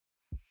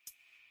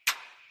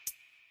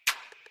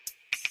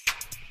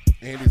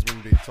Andy's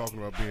been talking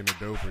about being a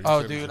doper. He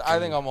Oh, said it's dude, a I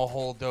thing. think I'm a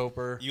whole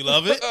doper. You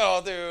love it?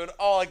 Oh, dude,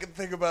 all I can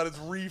think about is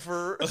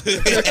reefer.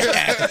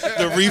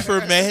 The reefer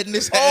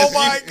madness. Oh has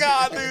my you.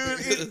 god,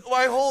 dude!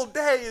 My whole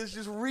day is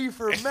just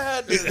reefer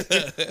madness.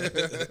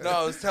 No,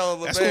 I was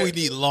telling That's LeBay. what we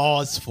need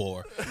laws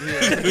for.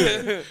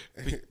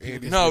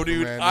 Andy's No, reefer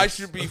dude, madness. I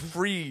should be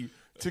free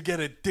to get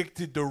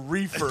addicted to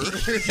reefer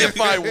if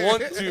I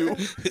want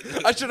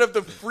to. I should have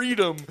the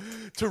freedom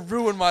to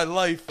ruin my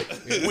life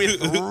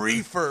with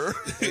reefer.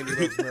 Andy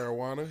loves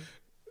marijuana.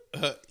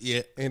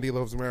 Yeah. Andy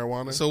loves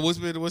marijuana. So what's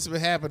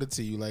been happening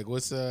to you? Like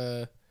what's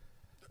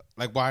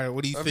like why?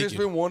 What are you I've thinking? just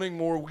been wanting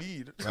more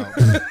weed, Oh.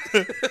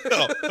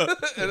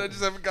 and I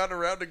just haven't gotten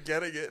around to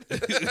getting it.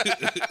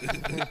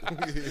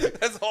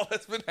 That's all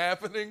that's been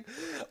happening.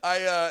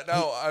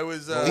 I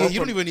was. Yeah, you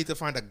don't even need to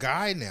find a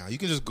guy now. You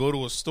can just go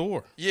to a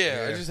store.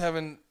 Yeah, I Yeah. just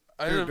haven't.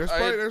 Dude,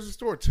 there's a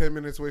store 10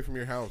 minutes away from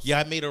your house. Yeah,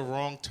 I made a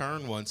wrong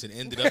turn once and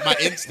ended up my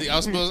instinct. I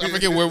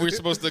forget where we were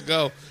supposed to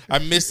go. I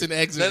missed an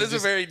exit. That and is a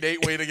just- very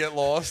Nate way to get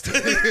lost.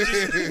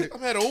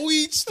 I'm at a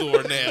weed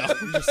store now.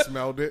 You just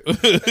smelled it.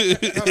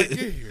 How'd I get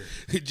here?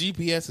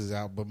 GPS is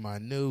out, but my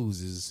nose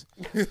is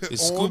On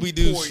Scooby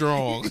Doo point.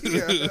 strong.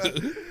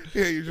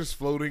 Yeah, you're just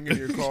floating in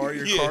your car.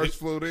 Your Yeah. car's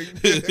floating.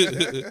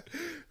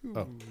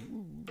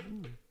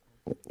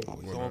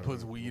 Someone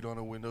puts weed on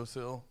a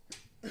windowsill.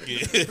 Yeah.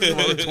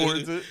 Float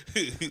towards it.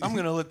 I'm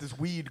gonna let this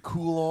weed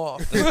cool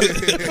off.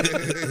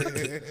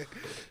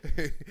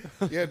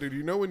 Yeah, dude.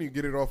 You know when you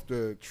get it off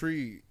the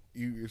tree,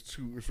 it's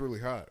really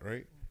hot,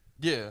 right?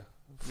 Yeah,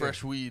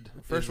 fresh weed.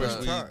 Fresh is,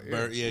 weed. uh, hot, yeah.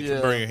 It can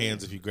Yeah. burn your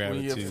hands if you grab When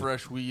it you too. get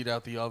fresh weed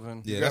out the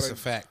oven. Yeah, You that's gotta- a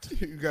fact.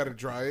 You got to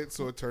dry it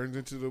so it turns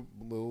into the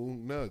little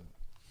nug.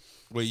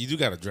 Well, you do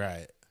gotta dry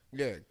it.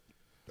 Yeah,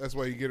 that's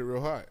why you get it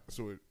real hot.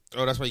 So it.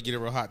 Oh, that's why you get it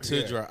real hot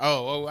to Yeah. dry.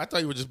 Oh, I thought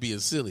you were just being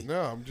silly.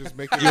 No, I'm just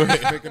making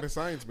the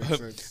science make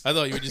sense. I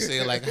thought you were just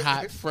saying like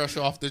hot, fresh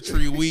off the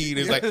tree weed.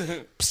 It's like,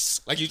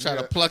 psst, like you try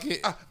to pluck it.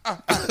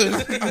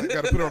 You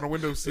got to put it on a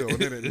windowsill and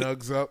then it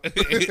nugs up.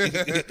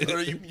 Or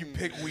you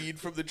pick weed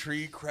from the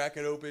tree, crack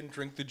it open,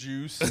 drink the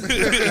juice.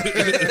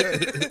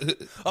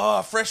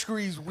 Oh, fresh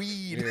squeezed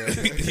weed.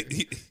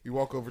 Yeah. You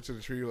walk over to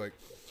the tree, you're like,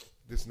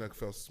 this nug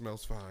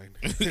smells fine.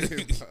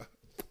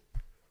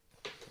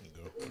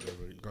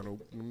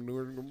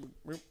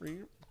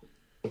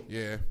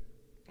 Yeah.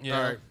 Yeah.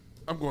 All right.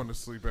 I'm going to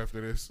sleep after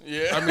this.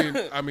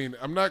 Yeah. I mean,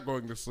 I'm not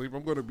going to sleep.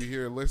 I'm going to be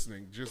here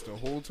listening just the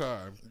whole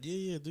time.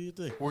 Yeah, do your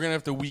thing. We're gonna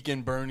have to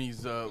weekend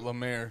Bernie's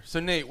Lemaire. So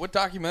Nate, what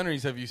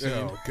documentaries have you seen?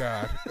 Oh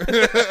God.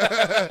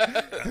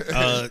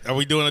 Are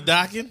we doing a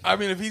docking? I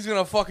mean, if he's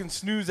gonna fucking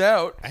snooze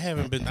out, I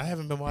haven't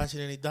been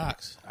watching any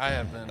docs. I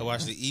have been. I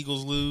watched the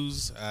Eagles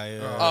lose.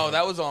 Oh,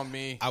 that was on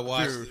me. I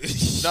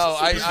watched. No,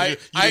 I you didn't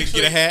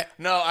actually, get a hat.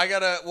 No, I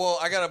gotta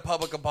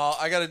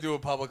do a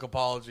public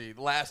apology.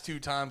 The last two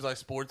times I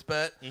sports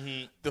bet,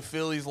 the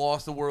Phillies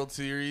lost the World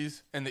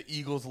Series and the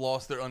Eagles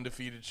lost their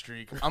undefeated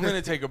streak. I'm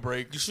gonna take a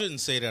break. You shouldn't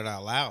say that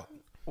out loud.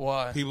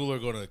 Why? People are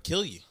gonna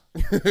kill you.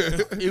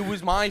 It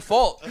was my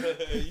fault.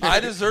 I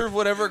deserve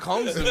whatever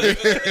comes to me.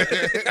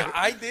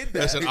 I did that.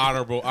 That's an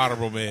honorable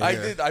man. I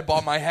did. I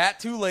bought my hat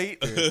too late.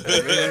 I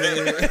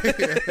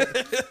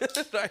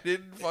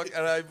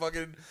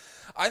didn't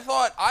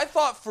I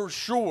thought for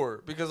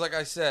sure, because like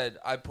I said,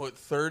 I put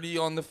 30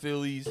 on the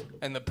Phillies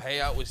and the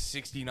payout was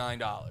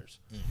 $69.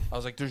 I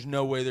was like, there's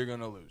no way they're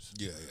gonna lose.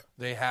 Yeah.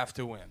 They have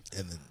to win.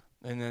 And then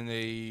And then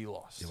they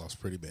lost. they lost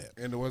pretty bad.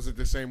 And was it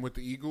the same with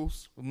the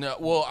Eagles? No,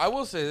 well, I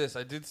will say this.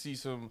 I did see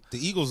some. The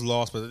Eagles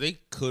lost, but they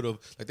could have.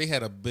 Like they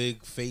had a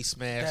big face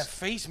mask. That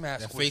face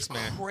mask was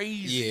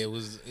crazy. Yeah, it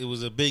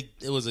was a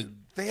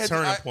They had,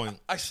 turning point.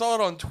 I saw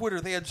it on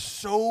Twitter. They had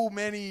so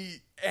many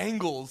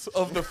angles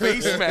of the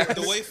face mask.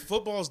 The way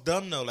football's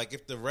done though, like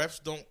if the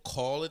refs don't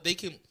call it, they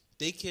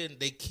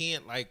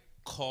can't like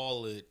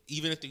call it.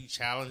 Even if they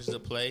challenge the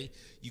play,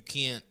 you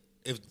can't.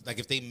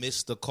 If they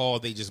miss the call,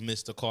 they just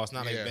miss the call. It's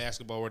not like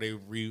basketball where they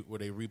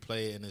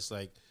replay it and it's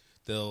like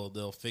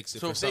they'll fix it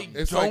So for if they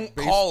something. It's don't like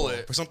call baseball.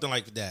 it, For something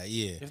like that,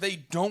 yeah. if they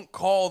don't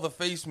call the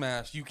face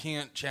mask, you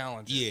can't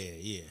challenge it.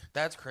 Yeah.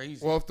 That's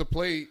crazy. Well, if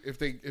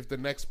the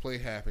next play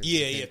happens,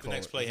 Yeah, you can't if the call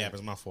next it. play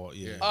happens, my fault.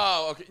 Yeah.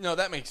 Oh, okay. No,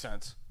 that makes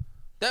sense.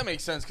 That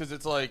makes sense because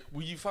it's like,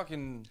 well, you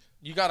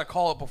got to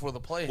call it before the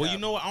play. Well, you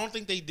happens. know what? I don't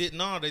think they did.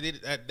 No, they did.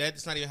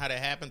 That's not even how that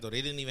happened, though.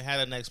 They didn't even have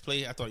the next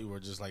play. I thought you were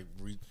just like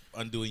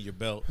undoing your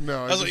belt.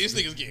 No, I was I like, just-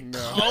 this nigga's getting no.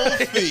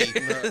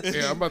 comfy.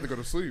 Yeah, I'm about to go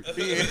to sleep.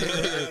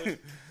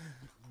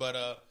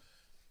 But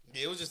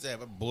it was just that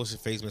bullshit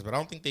face mask. But I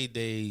don't think they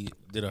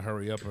did a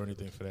hurry up or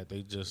anything for that.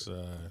 They just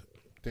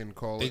Didn't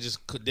call they it. just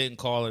didn't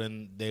call it,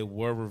 and they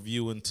were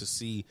reviewing to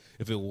see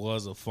if it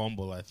was a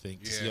fumble. I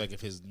think to see like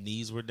if his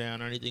knees were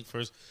down or anything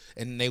first,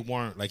 and they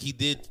weren't. Like he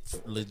did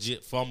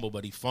legit fumble,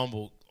 but he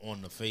fumbled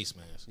on the face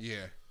mask. Yeah.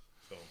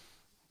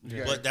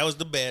 Yeah. But that was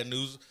the bad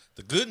news.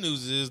 The good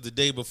news is the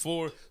day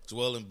before,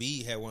 Joel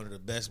Embiid had one of the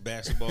best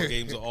basketball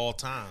games of all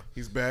time.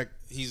 He's back.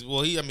 He's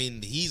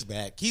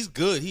back. He's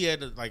good. He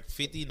had like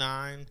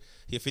 59.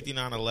 He had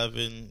 59,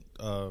 11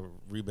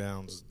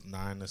 rebounds,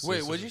 9 assists.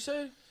 Wait, what'd you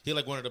say? He had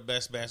like one of the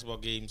best basketball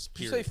games,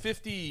 Did you period. say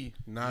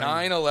 59,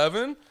 Nine.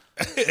 11?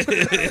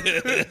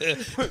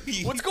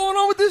 What's going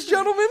on with this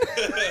gentleman?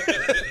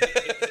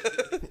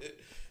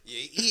 Yeah,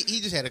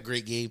 he just had a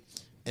great game.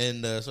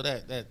 And so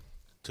that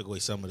took away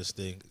some of this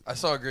thing. I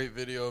saw a great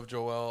video of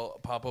Joel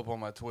pop up on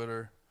my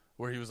Twitter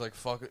where he was like,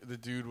 "Fuck." The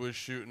dude was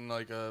shooting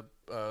like a.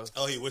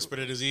 Oh, he whispered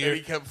in his And ear.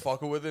 he kept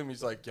fucking with him.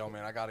 He's like, "Yo,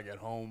 man, I gotta get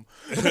home."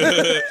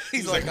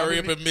 He's like, hurry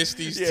up and miss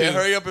these two. Yeah,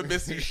 hurry up and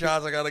miss these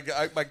shots.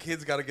 My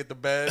kids gotta get to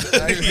bed.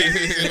 My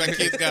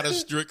kid's got a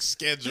strict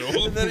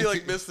schedule. And then he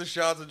like missed the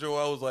shots, and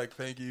Joel was like,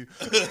 "Thank you."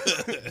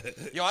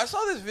 Yo, I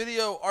saw this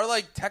video. Are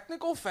like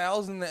technical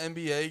fouls in the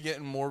NBA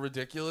getting more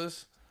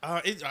ridiculous?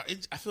 I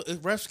feel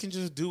refs can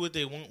just do what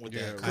they want with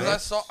that.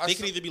 Because They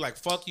can either be like,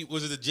 "Fuck you."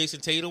 Was it the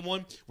Jason Tatum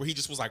one where he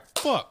just was like,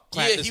 "Fuck"?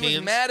 Yeah, clapped his he was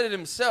hands? mad at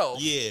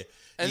himself. Yeah.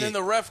 And then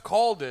the ref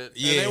called it, and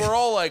Yeah. they were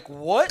all like,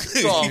 "What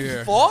the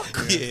Yeah.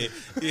 fuck?"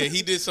 Yeah,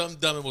 he did something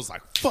dumb and was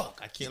like, "Fuck,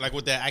 I can't." Like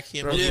with that, I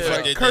can't believe Yeah.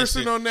 I did that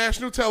Cursing shit. on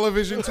national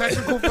television,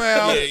 technical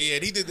foul. Yeah,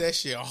 and he did that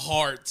shit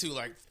hard too.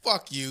 Like,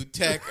 fuck you,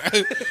 Tech.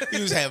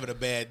 He was having a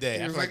bad day.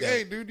 He I was feel like, that-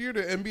 "Hey, dude, you're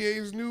the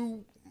NBA's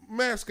new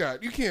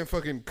mascot. You can't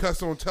fucking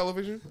cuss on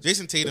television."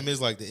 Jason Tatum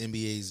is like the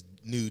NBA's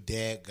new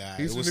dad guy.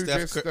 He's It the was new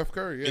Steph Steph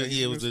Curry.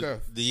 Yeah, it was the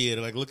new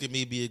Steph. like, look at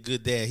me, be a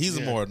good dad. He's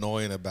Yeah. more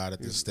annoying about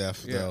it than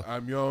Steph, Yeah, though.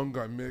 I'm young,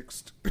 I'm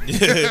mixed.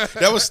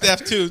 That was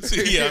Steph too.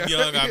 Yeah, I'm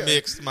young, I'm Yeah.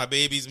 mixed. My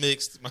baby's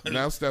mixed.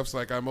 Now Steph's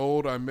like, I'm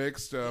old, I'm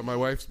mixed. My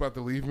wife's about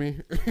to leave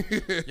me.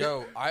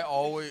 Yo, I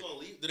always.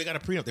 Do they got a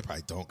prenup? They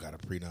probably don't got a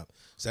prenup.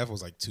 Steph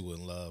was like 2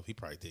 in love. He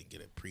probably didn't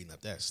get a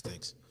prenup. That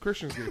stinks.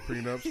 Christians get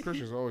prenups.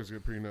 Christians always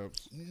get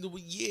prenups.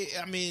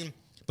 Yeah, I mean,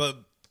 but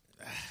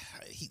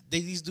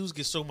these dudes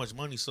get so much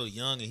money so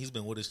young, and he's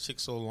been with his chick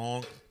so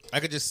long. I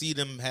could just see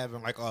them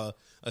having like a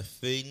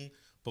thing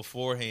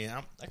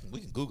beforehand.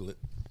 We can Google it.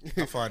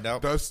 I'll find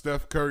out. Does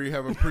Steph Curry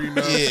have a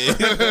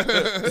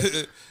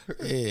prenup?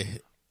 Yeah. Yeah.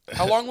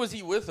 How long was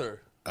he with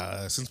her?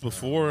 Since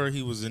before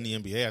he was in the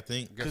NBA, I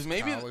think. Guess 'Cause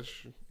maybe-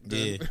 college.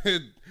 Yeah.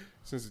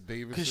 Since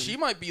Davidson. Because she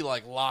might be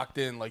like locked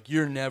in. Like,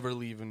 you're never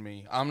leaving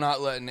me. I'm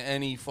not letting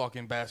any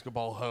fucking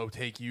basketball hoe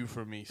take you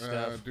from me,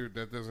 Steph. Dude,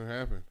 that doesn't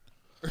happen.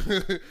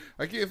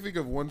 I can't think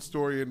of one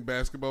story in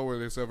basketball where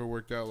this ever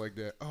worked out like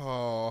that.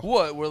 Oh,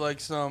 What? Where like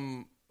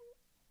some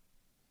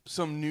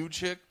new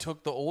chick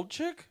took the old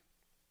chick?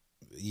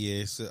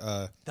 Yes.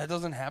 That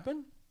doesn't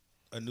happen.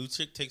 A new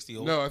chick takes the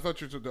old. no, I thought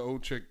you said the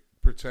old chick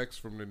protects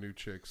from the new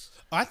chicks.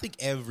 I think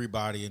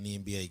everybody in the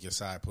NBA gets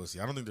side pussy.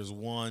 I don't think there's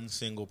one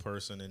single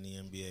person in the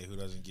NBA who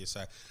doesn't get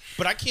side.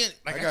 But I can't.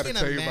 Like, I got to can't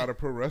tell you imagine- about a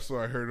pro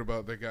wrestler I heard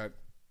about that got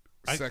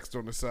sexed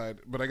on the side,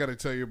 but I got to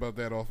tell you about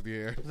that off the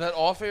air. Is that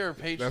off air or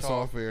page That's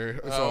talk? off air.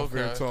 It's Oh, off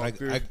air okay. talk,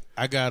 dude.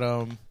 I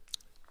got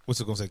what's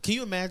it gonna say? Can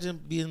you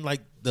imagine being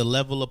like the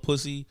level of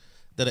pussy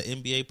that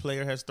an NBA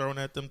player has thrown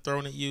at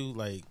you?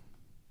 Like,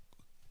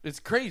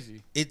 It's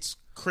crazy. it's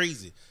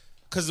crazy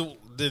because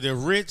they're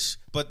rich,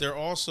 but they're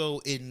also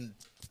in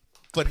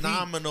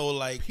phenomenal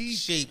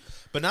shape.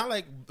 But not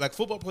like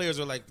football players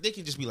are like, they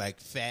can just be like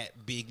fat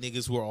big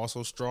niggas who are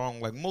also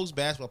strong. Like most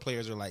basketball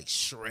players are like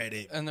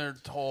shredded And they're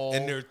tall.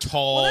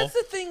 tall. Well, that's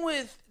the thing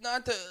with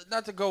not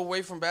to go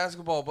away from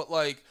basketball, but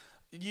like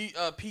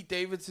Pete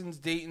Davidson's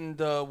dating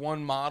the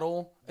one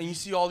model, and you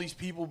see all these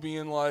people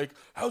being like,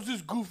 "How's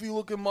this goofy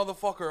looking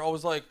motherfucker?" I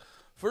was like,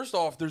 first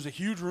off, there's a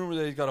huge rumor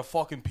that he's got a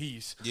fucking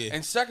piece, Yeah.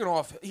 and second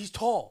off, he's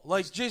tall.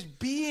 Like just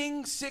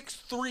being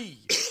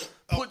 6'3"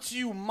 puts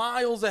you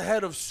miles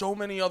ahead of so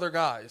many other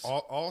guys.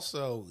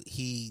 Also,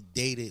 he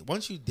dated.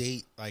 Once you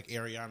date like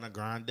Ariana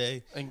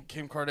Grande, And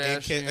Kim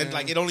Kardashian, and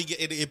like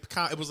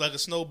it was like a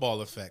snowball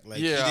effect. Like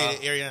Yeah. he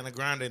dated Ariana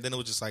Grande, and then it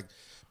was just like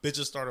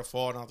bitches started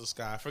falling out the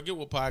sky. I forget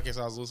what podcast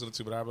I was listening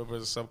to, but I remember it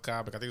was some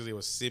comic. I think it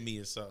was Simi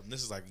or something.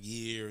 This is like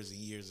years and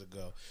years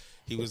ago.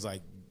 He was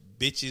like,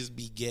 "Bitches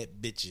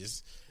beget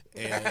bitches."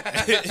 And,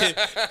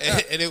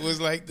 and it was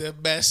like the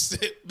best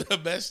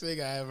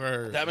thing I ever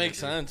heard. that makes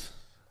sense.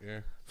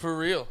 yeah. For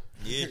real.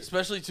 Yeah.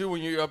 Especially too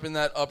when you're up in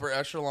that upper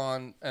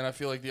echelon, and I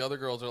feel like the other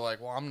girls are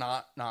like, "Well, I'm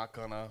not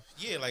gonna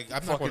Yeah, like I'm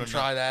not fucking gonna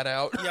try that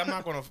out." Yeah, I'm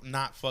not gonna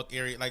not fuck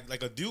Ari.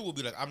 Like a dude will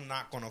be like, I'm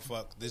not gonna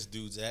fuck this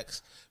dude's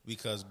ex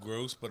because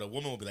gross. But a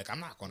woman will be like, I'm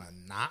not gonna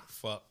not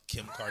fuck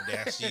Kim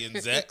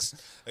Kardashian's ex.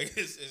 Like,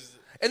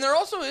 And there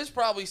also is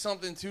probably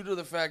something too to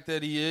the fact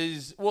that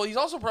he's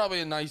also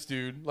probably a nice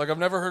dude. Like I've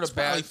never heard a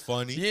probably bad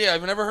funny. Yeah,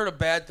 I've never heard a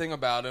bad thing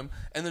about him.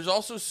 And there's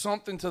also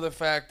something to the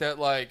fact that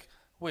like,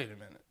 wait a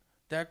minute,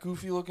 that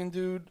goofy looking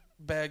dude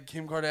bagged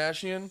Kim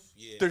Kardashian.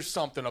 Yeah. There's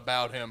something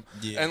about him.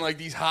 Yeah. And like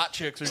these hot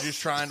chicks are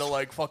just trying to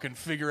like fucking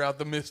figure out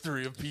the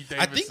mystery of Pete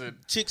I Davidson.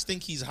 think chicks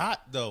think he's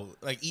hot though.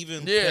 Like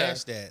even Yeah.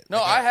 past that. No,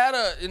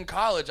 Like, in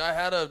college, I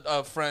had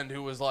a friend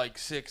who was like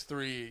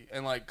 6'3"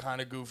 and like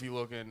kind of goofy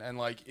looking, and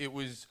like it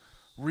was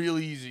real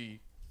easy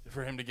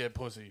for him to get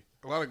pussy.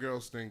 A lot of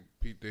girls think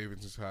Pete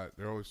Davidson's hot.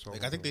 They're always talking.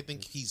 Like, I think about they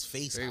think he's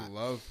face They hot.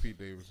 love Pete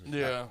Davidson.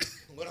 Yeah.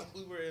 When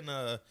we were in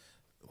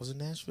was it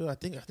Nashville? I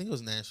think it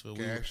was Nashville.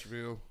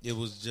 Nashville, It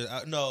was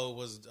just no, it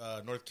was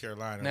North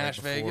Carolina.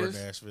 Nash right before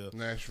Vegas? Nashville.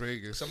 Nash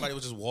Vegas. Somebody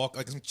was just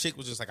like some chick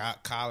was just like a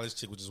college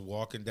chick was just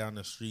walking down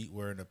the street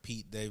wearing a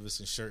Pete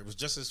Davidson shirt. It was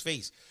just his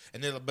face,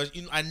 and then but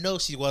I know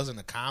she wasn't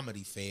a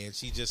comedy fan.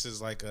 She just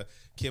is like a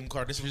Kim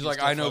Kardashian. She's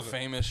like, I know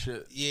famous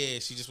shit. Yeah,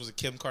 she just was a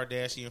Kim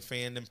Kardashian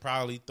fan and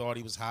probably thought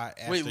he was hot.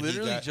 After Wait, he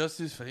literally got, just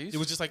his face? it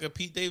was just like a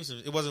Pete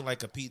Davidson. It wasn't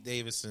like a Pete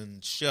Davidson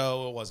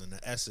show. It wasn't an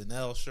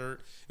SNL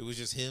shirt. It was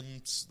just him,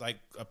 like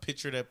a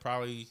picture that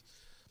probably,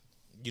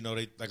 they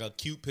like a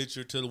cute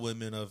picture to the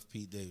women of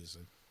Pete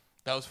Davidson.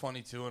 That was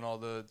funny too, and all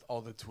the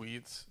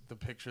tweets, the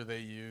picture they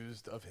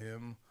used of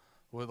him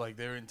was like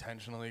they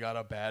intentionally got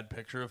a bad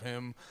picture of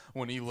him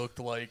when he looked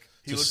like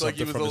he Just was a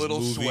something from his little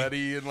movie.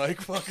 sweaty and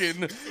like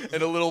fucking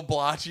and a little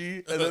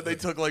blotchy, and then they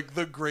took like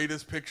the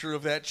greatest picture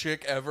of that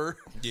chick ever.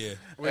 Yeah.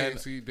 Wait, and-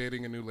 is he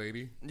dating a new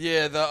lady?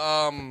 Yeah,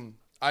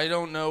 I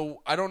don't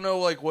know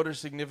like what her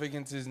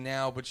significance is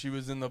now, but she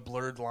was in the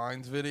Blurred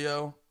Lines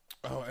video.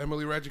 Oh,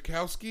 Emily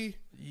Ratajkowski?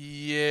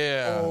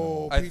 Yeah,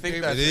 Oh, I Pete think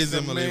Davidson. that's It is the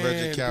Emily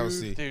man,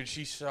 Ratajkowski. dude.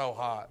 She's so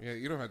hot. Yeah,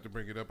 you don't have to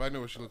bring it up. I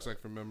know what she looks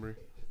like from memory.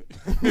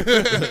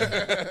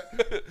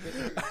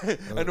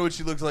 I know what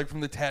she looks like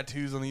from the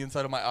tattoos on the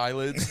inside of my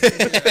eyelids.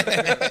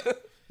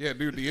 Yeah,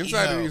 dude, the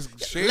inside of these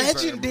shades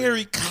are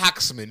legendary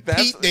coxman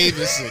That's- Pete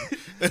Davidson.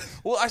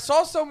 Well, I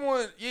saw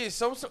someone,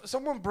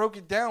 someone broke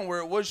it down where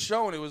it was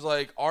shown. It was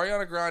like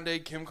Ariana Grande,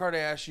 Kim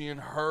Kardashian,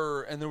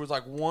 her, and there was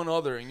like one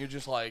other, and you're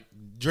just like,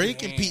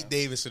 Drake and damn. Pete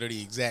Davidson are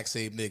the exact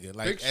same nigga.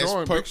 Like Big as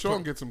Sean. per- Big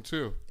Sean gets him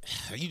too.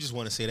 You just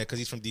want to say that because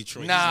he's from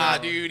Detroit. Nah, He's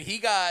not- dude, he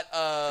got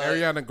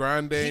Ariana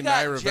Grande, he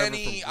got Naira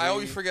Jenny. I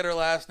always forget her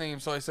last name,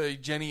 so I say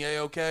Jenny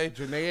Aoki.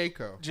 Janae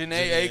Aiko.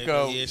 Janae Janae,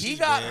 Aiko. yeah, He she's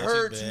got bad,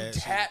 her she's to bad.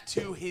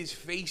 tattoo his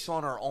face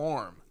on her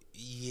arm.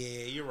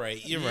 Yeah, you're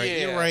right. You're Yeah. right.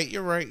 You're right.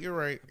 You're right. You're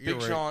right. You're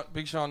Big right. Sean,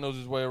 Big Sean knows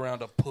his way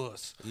around a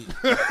puss.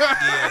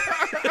 Yeah.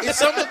 It's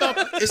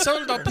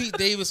something about Pete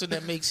Davidson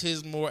that makes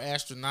his more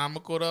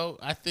astronomical though.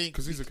 I think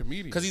Because he's a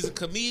comedian. because he's a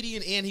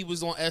comedian and he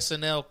was on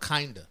SNL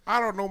kinda. I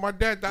don't know. My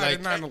dad died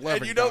in Like- 9/11.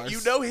 And you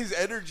guys. know his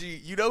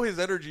energy. You know his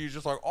energy is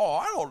just like, oh,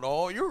 I don't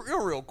know. You're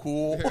real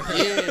cool.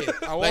 Yeah,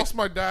 I lost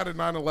my dad in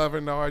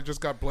 9/11. Now I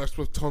just got blessed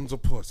with tons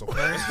of puss.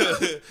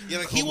 Okay. yeah.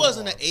 Like he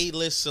wasn't an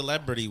A-list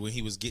celebrity when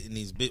he was getting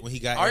these when he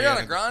got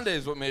Ariana Grande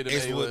is what made him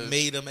is what A-list.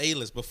 made him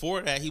A-list.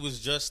 Before that, he was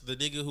just the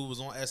nigga who was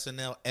on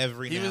SNL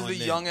every He now was and the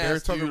then. young They were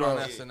ass talking dude on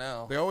about-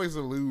 SNL. They always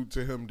allude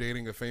to him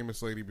dating a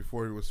famous lady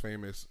before he was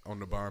famous on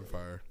the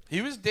bonfire.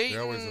 He was dating.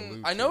 always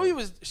allude I to know it. he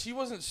was. She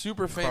wasn't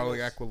super famous. Probably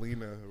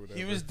Aquilina or whatever.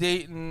 He was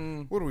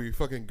dating. What are we,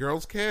 fucking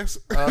girls cast?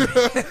 Uh,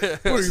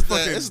 What are you,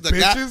 fucking This is the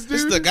bitches, this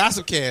is dude? the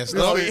gossip cast.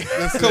 This though. is-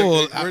 this is- Come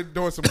on. We're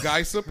doing some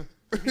gossip.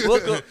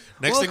 welcome,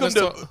 Next thing, welcome let's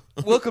to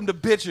talk. welcome to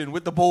bitching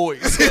with the boys.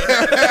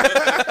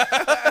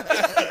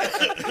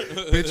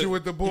 Bitching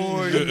with the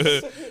boys.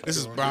 This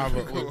is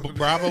Bravo.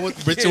 Bravo with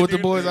Bitchin' with the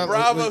boys.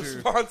 Bravo Dude.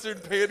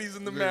 sponsored panties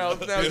in the mouth.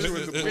 Now Bitching this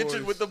with is the bitching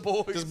boys. with the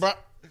boys. Does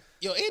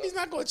Yo, Andy's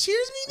not going to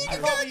cheers me, I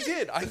nigga. thought we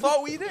did. I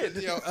thought we did.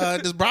 Yo,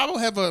 does Bravo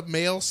have a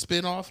male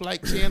spinoff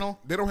like channel?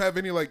 They don't have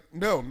any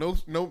no.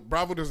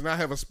 Bravo does not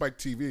have a Spike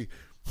TV.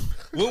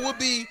 What would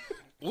be?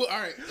 Well,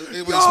 all right,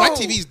 Yo, Spike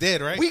TV's dead,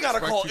 right? We gotta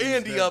Spike call TV's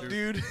Andy dead, up,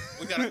 dude. dude.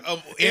 We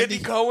got Andy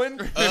Cohen.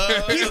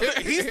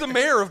 He's the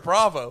mayor of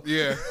Bravo.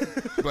 Yeah,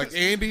 like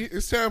Andy,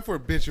 it's time for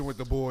bitching with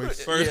the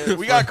boys. Yeah,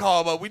 we gotta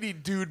call him up. We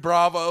need Dude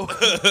Bravo.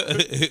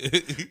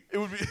 It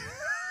would be.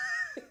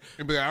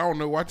 And be like, I don't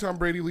know why Tom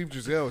Brady leave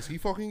Giselle. Is he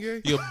fucking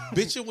gay? Yo,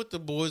 bitching with the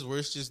boys, where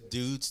it's just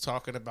dudes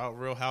talking about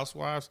Real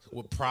Housewives,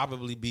 would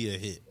probably be a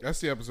hit.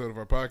 That's the episode of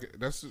our podcast.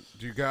 That's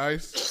you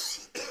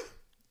guys.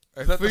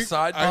 Is that the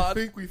side I pod?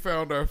 think we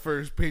found our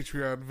first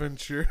Patreon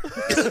venture.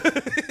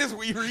 As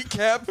we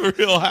recap.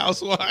 Real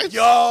Housewives.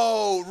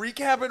 Yo,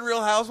 recapping Real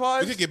We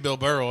Housewives. could get Bill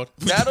Burr on.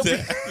 That'll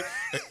be.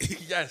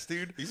 Yes,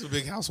 dude. He's a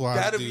big Housewives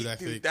That'd dude, be, I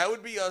dude, think. that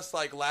would be us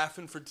like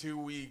laughing for 2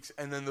 weeks,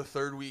 and then the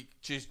third week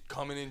just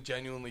coming in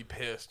genuinely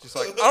pissed, just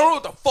like I don't know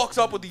what the fuck's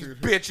up with these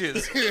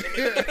bitches.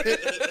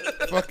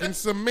 Fucking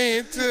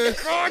Samantha.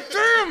 God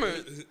damn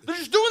it! They're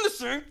just doing the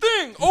same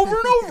thing over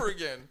and over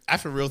again. I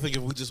for real think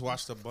if we just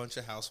watched a bunch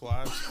of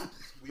Housewives,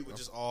 we would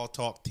just all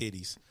talk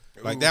titties.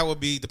 Like that would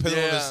be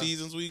depending on the Yeah.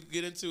 seasons we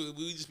get into.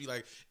 We would just be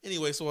like,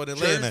 anyway. So in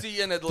Atlanta,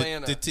 Jersey and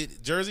Atlanta.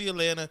 Jersey,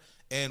 Atlanta,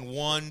 and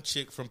one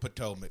chick from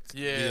Potomac.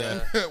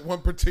 Yeah.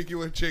 One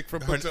particular chick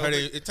from Her Potomac.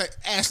 name- it's like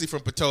Ashley from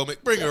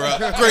Potomac. Bring her up.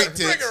 Great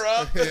tits. Bring her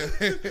up.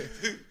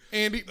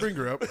 Andy, bring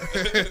her up.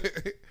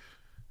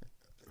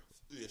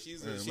 Yeah,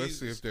 Let's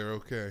see if they're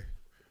okay.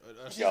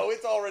 Yo,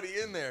 it's already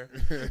in there.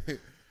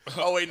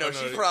 Oh wait, no, no,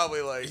 she's it-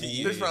 probably like.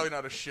 Yeah. There's probably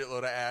not a shitload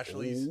of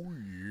Ashleys. Oh,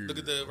 yeah. Look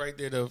at the right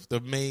there, the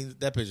main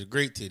that picture.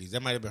 Great titties.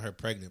 That might have been her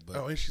pregnant, but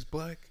Oh, and she's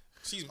black.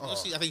 she's. I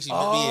think she's.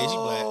 Yeah, she's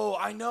black. Oh,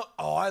 I know.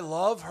 Oh, I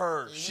love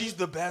her. She's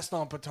the best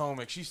on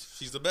Potomac.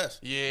 She's the best.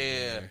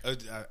 Yeah.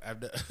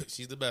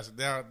 She's the best.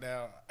 Now,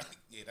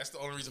 yeah, that's the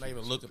only reason I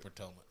even look at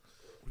Potomac.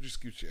 Would you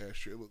scoot your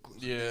ashtray a little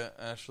closer? Yeah,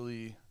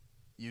 Ashley,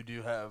 you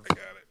do have I got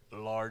it.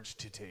 large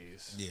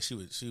titties. Yeah,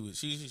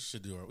 she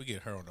should do her. We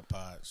get her on the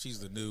pod. She's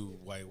the new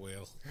white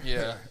whale.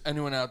 Yeah.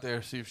 Anyone out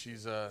there, see if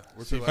she's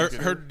What's see it if like? you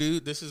can- Her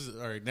dude. This is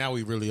all right. Now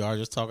we really are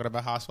just talking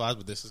about housewives,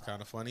 but this is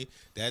kind of funny.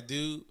 That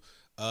dude.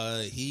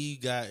 He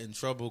got in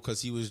trouble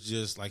because he was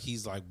just like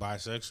he's like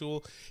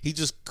bisexual. He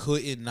just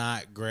couldn't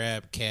not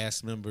grab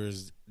cast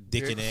members'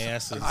 dick and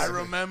ass. And I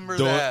remember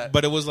that.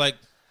 but it was like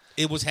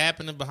it was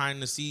happening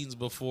behind the scenes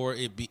before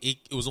it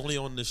was only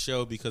on the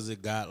show because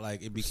it got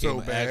like it became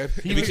So bad.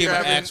 it became an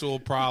grabbing- actual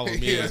problem.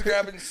 he Yeah, was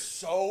grabbing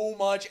so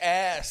much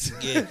ass.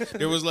 yeah.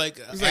 There was like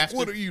He's like, after,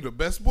 what are you, the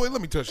best boy?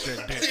 Let me touch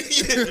that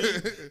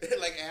dick.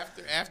 like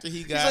after he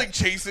He's got like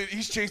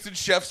he's chasing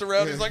chefs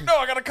around. He's like, no,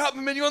 I got a cop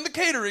menu on the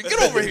catering.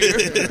 Get over here.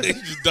 he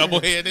just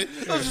double handed.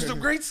 Those are some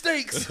great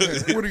steaks.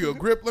 What are you, a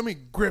grip? Let me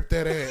grip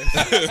that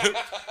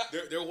ass.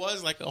 There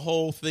was like a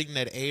whole thing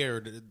that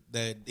aired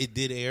that it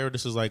did air.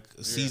 This was like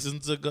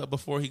seasons ago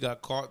before he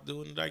got caught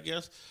doing it, I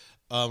guess,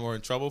 or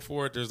in trouble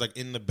for it. There's like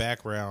in the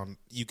background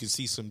you can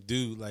see some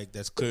dude like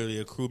that's clearly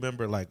a crew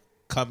member like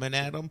coming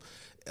at him.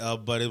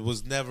 But it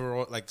was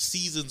never like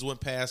seasons went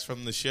past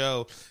from the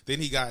show. Then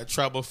he got in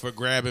trouble for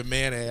grabbing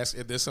man ass,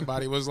 and then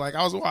somebody was like,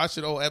 I was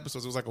watching old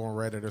episodes. It was like on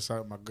Reddit or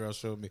something. My girl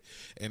showed me,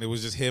 and it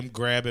was just him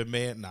grabbing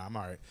man. Nah, I'm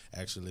all right.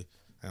 Actually,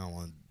 I don't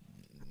want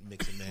to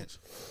mix and match.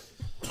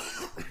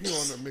 You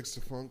want to mix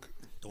the funk?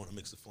 Don't want to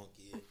mix the funky.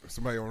 Yeah.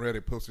 Somebody on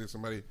Reddit posted.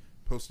 Somebody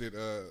posted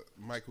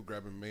Michael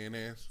grabbing man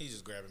ass. He's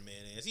just grabbing man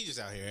ass. He's just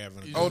out here having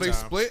a good Oh, they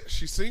time. split.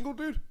 She's single,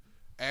 dude.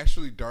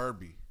 Ashley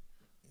Darby.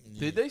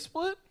 Did they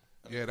split?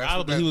 Yeah, that's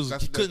Probably what he that, was.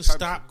 that's He what couldn't that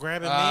stop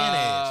grabbing man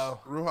ass.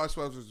 Real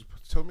Housewives was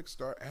Potomac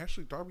star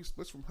Ashley Darby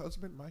splits from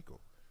husband Michael.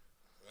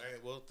 All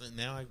right. Well, then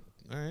now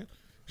all right.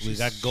 We She's-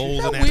 got goals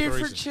Is and that weird for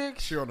aspirations.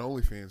 chicks? She on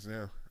OnlyFans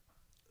now.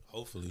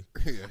 Hopefully.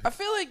 Yeah. I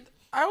feel like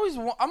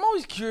I'm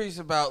always curious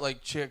about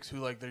like chicks who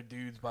like their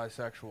dudes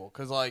bisexual,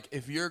 because like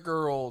if your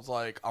girl's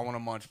like I want to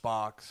munch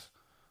box,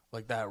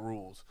 like that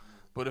rules.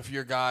 But if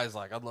your guy's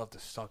like I'd love to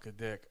suck a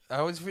dick,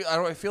 I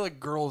feel like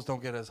girls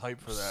don't get as hyped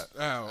for that.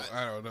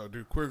 I don't know,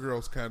 dude. Queer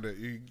girls kind of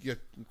you get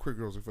queer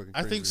girls are fucking.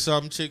 I Crazy. think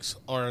some chicks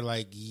are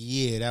like,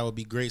 yeah, that would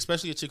be great,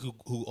 especially a chick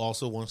who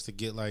also wants to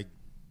get like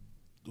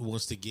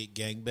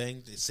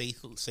gangbanged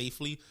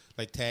safely,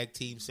 like tag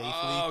team safely.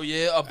 Oh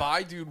yeah, a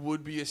bi dude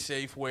would be a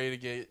safe way to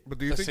get But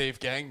do you a think- safe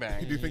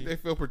gangbang. Do you think they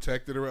feel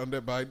protected around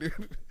that bi dude?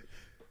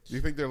 Do you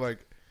think they're like?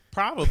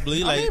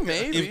 Probably, like mean,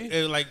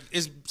 maybe. like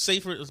it's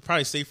safer. It's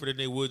probably safer than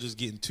they would just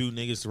getting two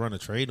niggas to run a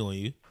trade on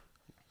you.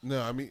 No,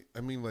 I mean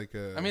like.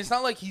 I mean, it's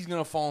not like he's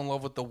gonna fall in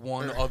love with the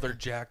one other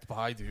jacked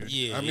bi dude.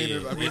 Yeah, I mean,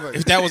 yeah. I mean, like-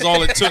 if that was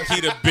all it took,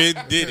 he'd have been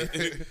did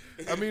it.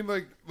 I mean,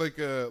 like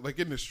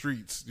in the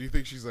streets. Do you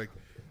think she's like,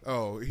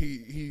 oh,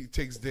 he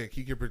takes dick,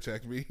 he can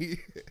protect me,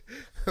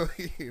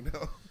 you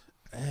know?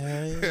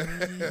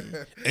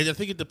 And I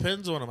think it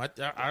depends on him. I've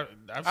I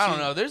don't seen-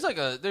 know.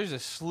 There's a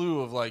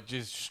slew of like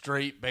just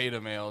straight beta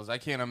males. I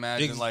can't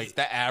imagine like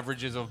the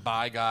averages of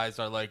bi guys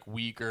are like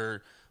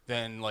weaker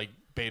than like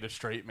beta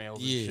straight males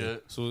and Yeah,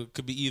 shit. so it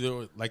could be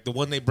either like the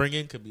one they bring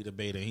in could be the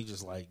beta. He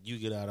just like you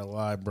get out of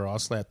line, bro. I'll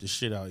slap the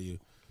shit out of you.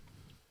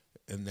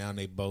 And now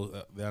they both.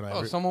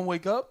 Oh, someone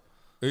wake up?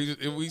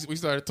 we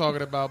started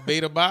talking about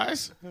beta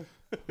buys.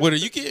 What are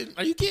you getting?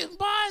 Are you getting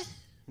by?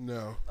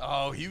 No,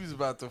 Oh, he was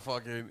about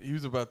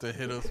to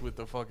hit us with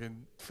the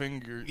fucking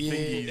fingies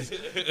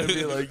Yeah. and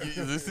be like, "Is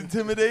this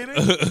intimidating?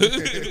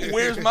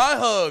 Where's my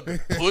hug,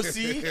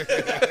 pussy?"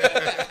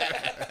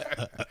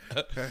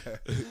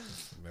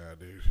 nah,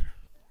 dude.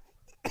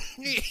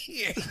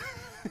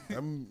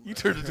 You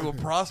turned into a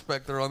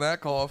prospector on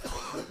that cough.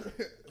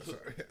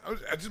 Sorry.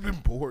 I just been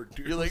bored,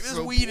 dude. You're like, I'm this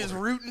so weed bored. is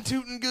rootin'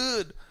 tootin'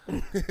 good.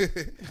 You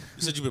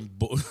said you've been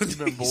bored. You've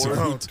been bored.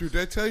 Oh, dude,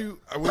 did I tell you?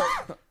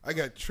 I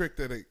got tricked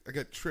I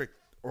got tricked.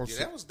 On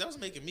Yeah, that was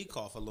making me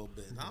cough a little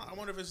bit. I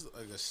wonder if it's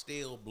like a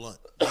stale blunt.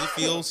 Does it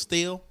feel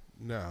stale?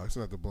 No, it's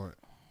not the blunt.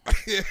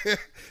 Dude,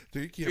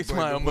 you can't It's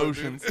blame my the blunt,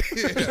 emotions.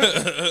 dude.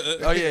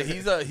 Oh yeah,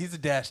 he's a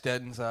dash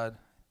dead inside.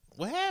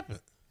 What happened?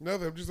 No,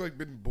 I've just like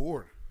been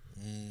bored,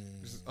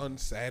 just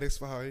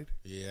unsatisfied.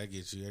 Yeah, I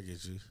get you.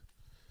 You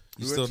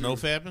We still went no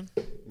to- fapping?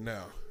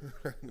 No,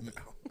 no,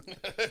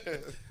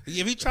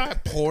 Have you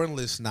tried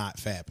pornless not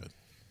fapping?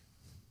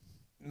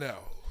 no.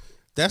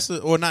 That's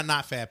or not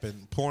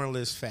fapping,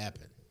 pornless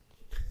fapping.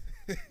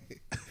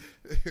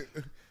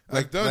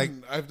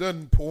 I've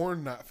done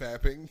porn, not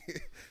fapping.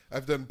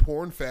 I've done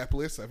porn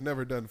fapless. I've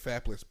never done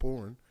fapless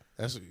porn.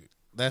 That's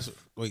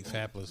wait,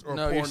 fapless. Or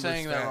No, you're pornless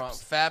saying that wrong.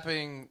 faps.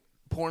 Fapping,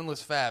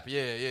 pornless fap.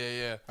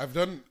 Yeah. I've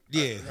done.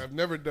 Yeah. I've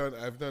never done.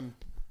 I've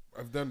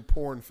done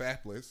porn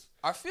fapless.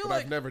 I feel But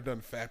like I've never done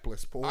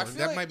fapless porn. I feel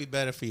That like- might be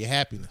better for your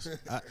happiness.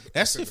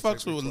 That shit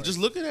fucks with. Just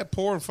looking at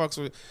porn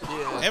fucks with.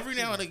 Yeah. Every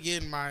now and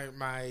again, my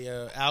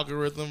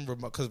algorithm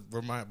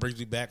brings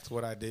me back to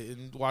what I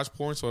didn't watch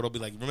porn. So it'll be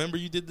like, remember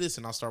you did this,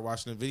 and I'll start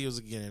watching the videos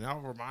again, and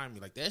that'll remind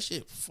me like that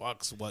shit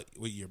fucks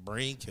with your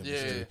brain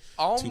chemistry.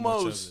 Yeah, Too much of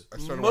almost I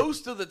started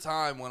most of the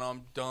time when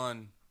I'm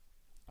done,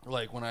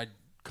 like when I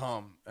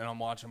come and I'm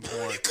watching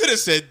porn. Could have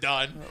said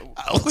done.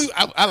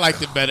 I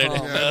liked it better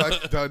than Yeah, I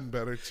like done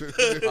better too.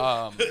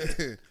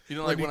 You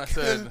don't like when I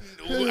said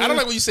I don't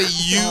like when you say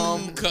you.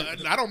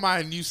 I don't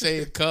mind you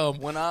saying come.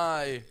 when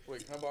I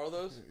wait. Can I borrow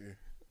those?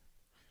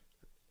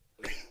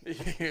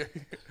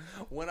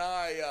 When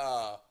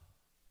I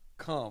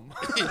come,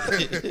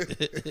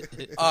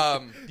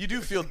 you do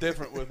feel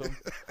different with them.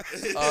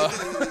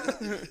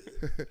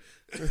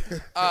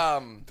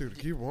 Dude,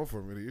 keep on for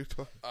a minute. You're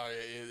talking. Oh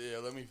yeah.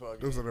 Let me fucking.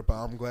 Those are the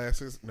bomb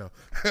glasses. No.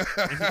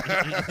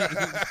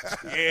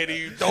 Yeah,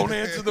 dude, don't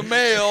answer the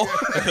mail.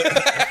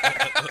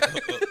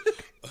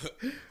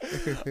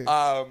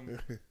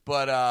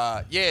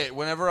 Yeah,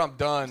 whenever I'm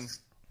done,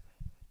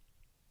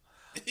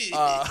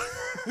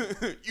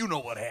 you know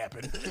what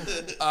happened.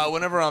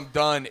 Whenever I'm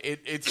done,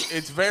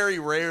 it's very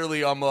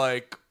rarely I'm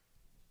like,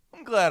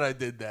 I'm glad I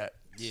did that.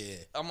 Yeah.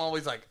 I'm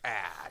always like,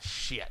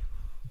 shit.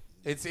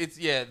 It's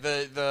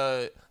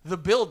the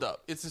build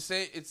up. It's the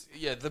same.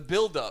 The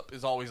build up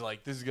is always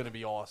like, this is gonna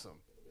be awesome,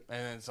 and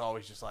then it's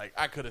always just like,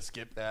 I could have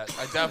skipped that.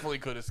 I definitely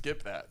could have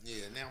skipped that.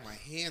 Yeah. Now my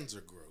hands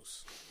are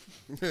gross.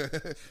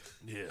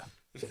 Yeah.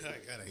 I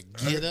gotta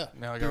get up.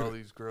 Now I got all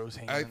these gross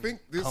hands. I think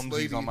this Cumsies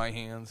lady on my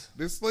hands.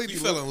 This lady You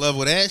fell in love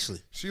with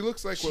Ashley. she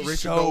looks like what She's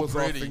Rachel so Dolezal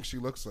pretty. thinks she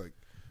looks like.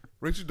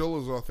 Rachel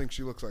Dolezal thinks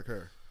she looks like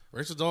her.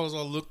 Rachel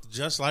Dolezal looked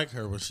just like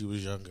her when she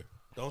was younger.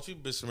 Don't you,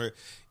 Miss Mary?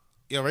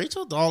 Yeah,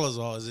 Rachel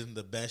Dolezal is in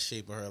the best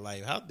shape of her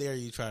life. How dare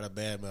you try to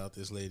badmouth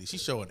this lady?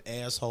 She's showing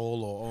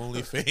asshole on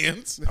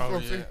OnlyFans. That's Oh,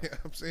 what yeah.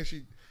 I'm saying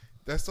she.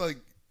 That's like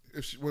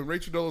when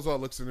Rachel Dolezal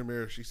looks in the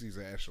mirror, she sees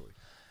Ashley.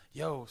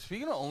 Yo,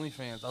 speaking of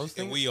OnlyFans, I was And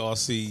thinking. we all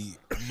see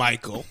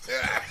Michael.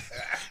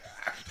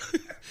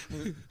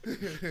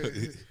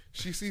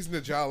 She sees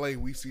Najale,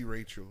 we see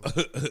Rachel.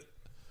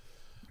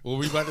 What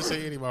were you about to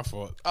say? Any my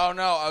fault. Oh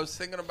no, I was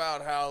thinking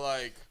about how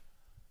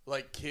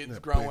like kids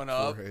That growing big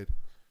up. forehead.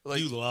 Like,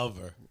 You love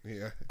her.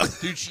 Yeah.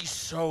 dude, she's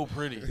so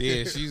pretty.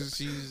 Yeah,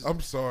 she's. I'm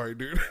sorry,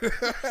 dude.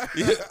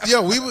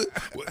 Yeah, we would.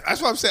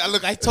 That's what I'm saying.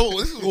 Look, I told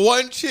this is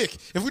one chick.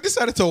 If we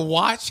decided to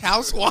watch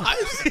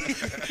Housewives,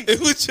 it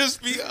would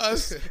just be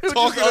us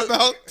talking us.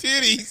 about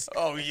titties.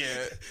 Oh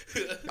yeah,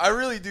 I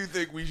really do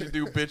think we should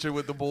do bitching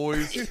with the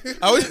boys.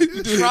 I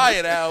would Try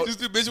it out. Just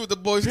do bitch with the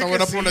boys Pick throwing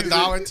a up on the season.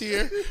 dollar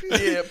tier.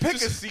 Yeah, pick a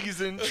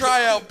season.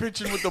 Try out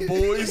pitching with the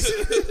boys.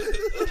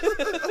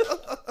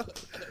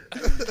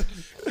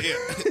 Yeah.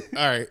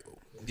 All right.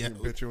 Yeah.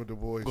 Bitching with the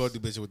boys. Go do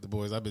bitching with the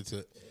boys. I've been to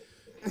it.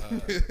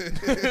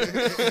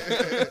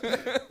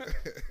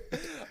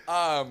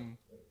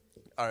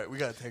 All right, we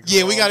gotta take. Her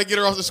Yeah, we off. got to get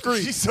her off the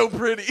screen. She's so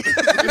pretty.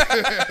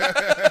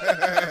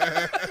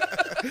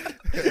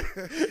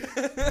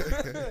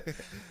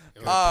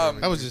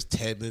 That was just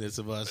 10 minutes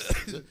of us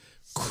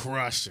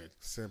crushing.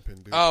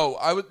 Simping, dude. Oh,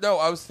 I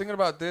was thinking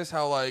about this.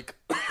 How like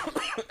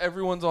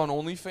everyone's on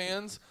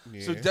OnlyFans,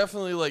 so Yeah.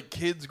 definitely like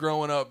kids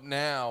growing up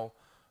now.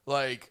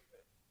 Like,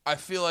 I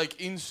feel like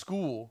in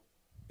school,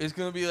 it's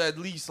gonna be at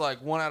least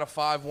like 1 out of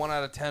 5, 1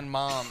 out of 10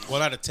 moms.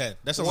 1 out of 10.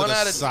 That sounds One like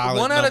out a of solid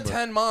 1 out of number.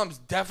 10 moms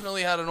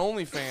definitely had an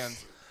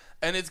OnlyFans,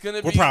 and it's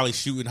gonna We're be probably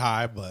shooting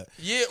high, but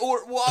yeah.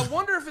 Or well, I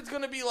wonder if it's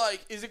gonna be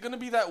like, is it gonna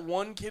be that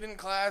one kid in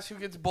class who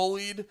gets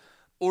bullied,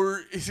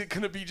 or is it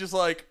gonna be just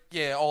like,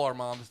 yeah, all our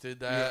moms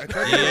did I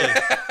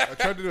that.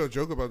 tried to do a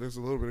joke about this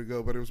a little bit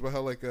ago, but it was about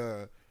how like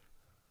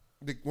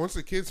once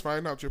the kids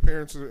find out your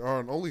parents are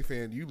on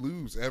OnlyFans, you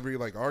lose every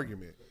like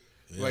argument.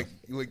 Like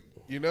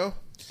you know?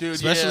 Dude,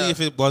 especially yeah.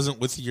 if it wasn't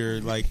with your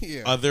like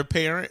Yeah. other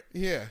parent.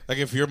 Yeah. Like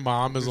if your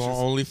mom is It's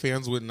on just-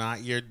 OnlyFans with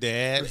not your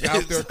dad. It's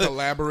out there Well,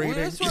 collaborating.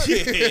 that's what,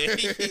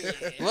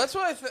 well, that's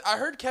what I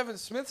heard Kevin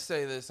Smith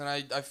say this, and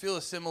I feel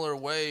a similar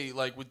way,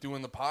 like with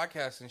doing the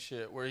podcast and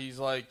shit, where he's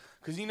like,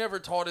 because he never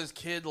taught his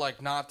kid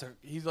like not to.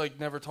 He's like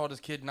never taught his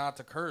kid not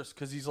to curse,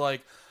 because he's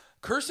like,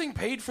 cursing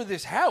paid for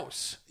this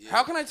house.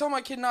 How can I tell my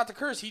kid not to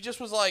curse? He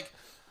just was like,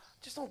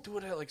 just don't do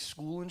it at like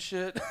school and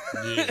shit,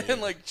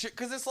 and like,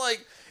 because it's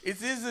like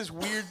it is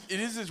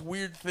this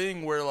weird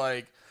thing where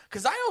like.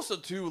 Because I also,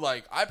 too,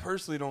 like, I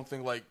personally don't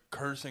think, like,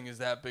 cursing is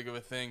that big of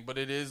a thing. But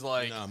it is,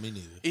 like... No, me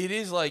neither. It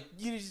is, like,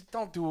 you just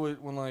don't do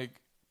it when, like...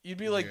 You'd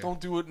be like, Yeah. don't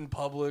do it in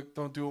public.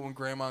 Don't do it when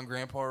grandma and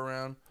grandpa are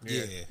around.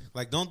 Yeah.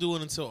 Like don't do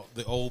it until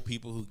the old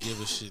people who give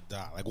a shit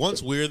die. Like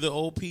once we're the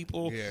old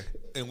people Yeah.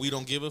 and we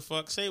don't give a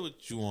fuck, say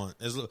what you want.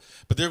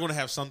 But they're gonna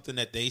have something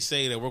that they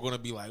say that we're gonna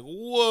be like,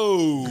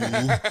 whoa.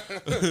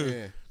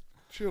 Yeah.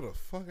 Chill the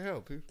fuck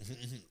out, dude.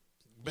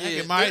 Back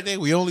Yeah, in my there- day,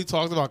 we only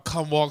talked about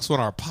cum walks on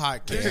our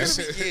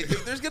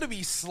podcast. There's gonna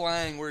be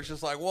slang where it's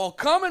just like, well,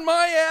 come in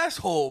my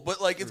asshole. But,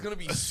 like, it's gonna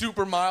be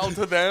super mild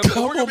to them.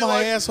 Come We're gonna on be my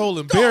like, asshole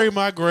and bury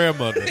my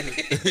grandmother.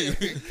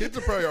 Kids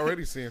are probably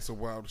already seeing some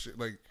wild shit.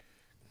 Like,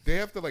 they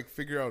have to, like,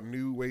 figure out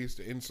new ways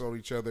to insult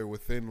each other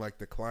within, like,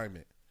 the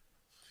climate.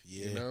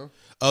 Yeah. You know?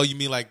 Oh, you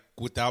mean like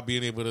without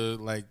being able to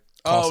like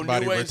call Oh,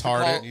 somebody new ways to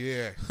retarded. call-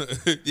 Yeah.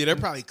 Yeah,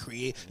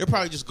 they're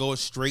probably just going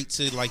straight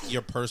to like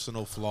your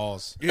personal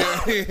flaws.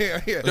 Yeah.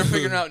 They're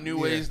figuring out new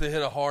ways to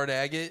hit a hard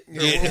agate. Or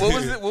Yeah. What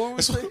was it? What were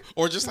we saying?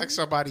 Or just like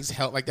somebody's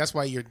health, like that's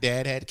why your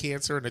dad had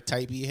cancer and the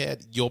type he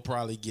had, you'll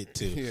probably get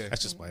too. Yeah.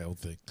 That's just my own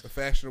thing. A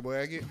fashionable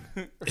agate.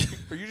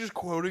 Are you just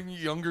quoting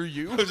younger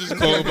you? Just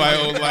quote my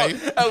own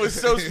life. That was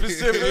so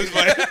specific.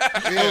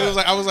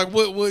 I was like,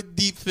 what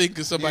deep thing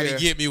could somebody Yeah.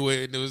 get me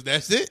with? And it was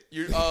that's it.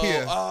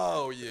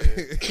 Oh, yeah.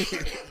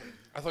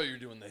 I thought you were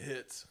doing the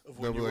hits of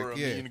when They'll you be were like,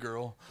 a yeah. mean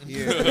girl.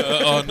 Yeah.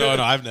 Oh no,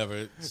 I've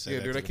never. Said Yeah,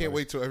 that dude, to I can't nobody.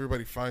 wait till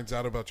everybody finds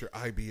out about your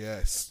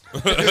IBS.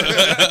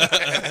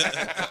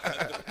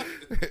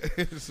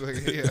 It's like,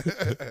 yeah.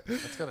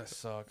 That's gotta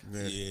suck.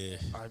 Yeah,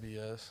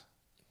 IBS.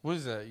 What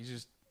is that?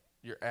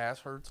 Your ass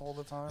hurts all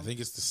the time? I think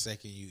it's the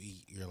second you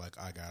eat, you're like,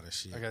 I gotta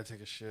shit. I gotta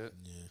take a shit.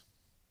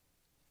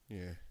 Yeah.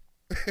 Yeah.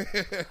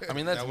 I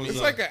mean, that's That was me.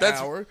 It's like an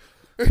That's- hour.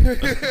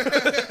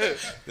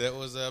 That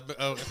was I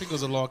think it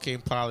was Along Came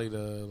Polly, the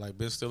like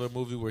Ben Stiller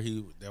movie where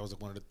that was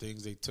one of the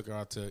things they took her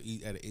out to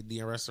eat at an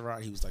Indian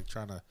restaurant. He was like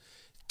trying to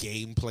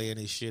game playing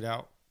his shit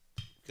out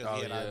because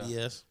he had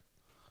IBS.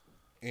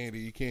 Andy,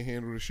 you can't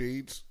handle the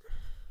shades.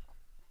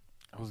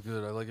 That was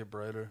good. I like it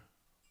brighter.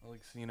 I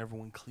like seeing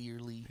everyone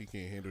clearly. He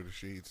can't handle the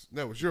shades.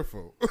 That was your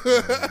fault. My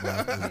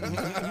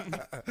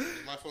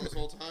phone this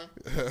whole time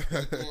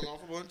going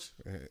off a bunch.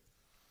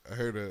 I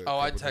heard a. Oh,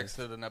 I couple things.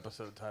 texted an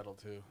episode title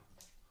too.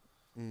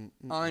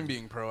 I'm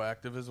being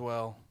proactive as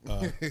well.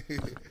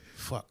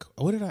 Fuck.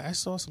 What did I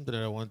saw something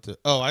that I wanted to.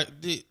 Oh, I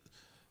did.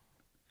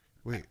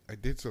 Wait, I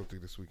did something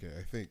this weekend.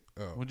 I think.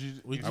 Oh, What'd you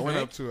I went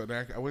make? up to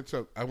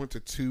I went to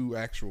 2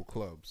 actual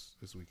clubs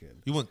this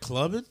weekend. You went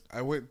clubbing?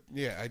 I went.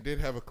 Yeah, I did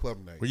have a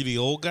club night. Were you the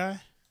old guy?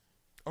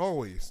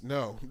 Always.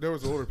 No, there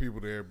was older people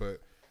there,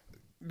 but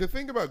the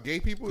thing about gay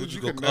people is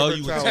you you can go- oh, never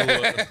you tell.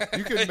 went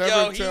You can Yo,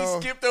 never he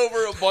tell. skipped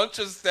over a bunch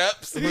of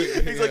steps. He's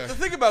Yeah. like, the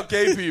thing about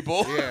gay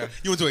people. Yeah.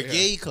 You went to a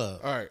gay club.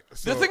 All right. The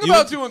So, thing You about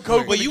went- doing coke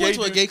Wait, with you a went gay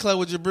to a dude- gay club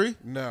with Jabri?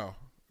 no.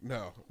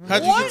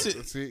 How'd What? you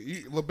get to?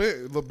 See,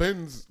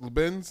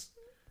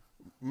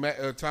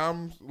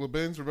 Tom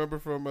Lebens, remember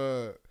from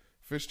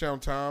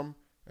Fishtown Tom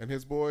and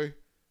his boy,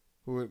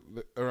 who went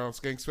around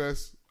Skanks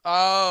Fest.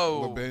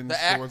 Oh, Lebens,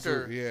 the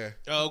actor. yeah.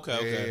 Oh,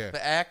 okay. Yeah.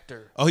 The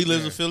actor. Oh, he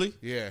lives Yeah. in Philly?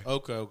 Yeah.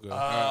 Okay.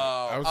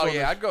 I was Oh, on yeah,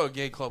 the- I'd go to a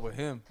gay club with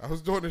him. I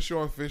was doing a show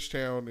on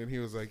Fishtown, and he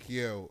was like,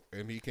 "Yo,"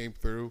 and he came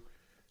through,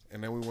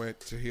 and then we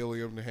went to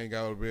Helium to hang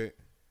out a bit,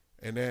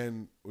 and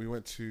then we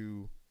went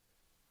to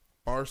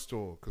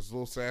Barstool because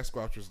Little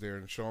Sasquatch was there,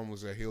 and Sean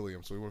was at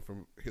Helium, so we went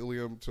from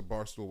Helium to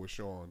Barstool with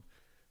Sean,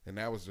 and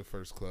that was the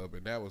first club,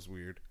 and that was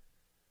weird.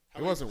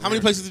 It wasn't. How many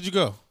weird. places did you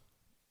go?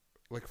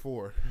 Like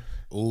 4.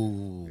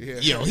 Ooh. Yeah.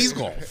 Yo, he's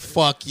going to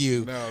fuck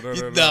you.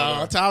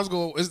 No. Tom's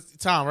going. It's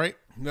Tom, right?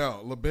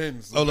 No,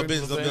 Lebens. Oh,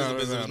 Lebens.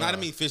 No. Not to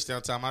mean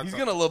Fishtown Tom. He's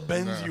going to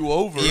LeBenz you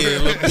over. Yeah,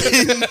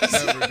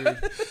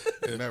 Lebens.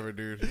 Never,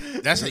 dude.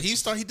 That's it.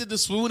 He did the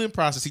swooning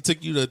process. He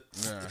took you to.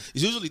 Nah.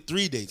 It's usually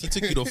 3 dates. He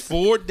took you to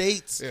 4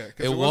 dates Yeah, 'cause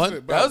it and wasn't one.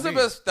 about That was the me.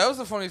 best. That was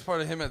the funniest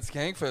part of him at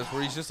Skankfest,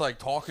 where he's just like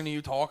talking to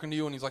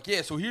you, and he's like,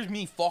 "Yeah, so here's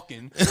me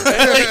fucking." And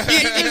like,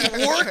 he just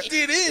worked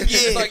it in.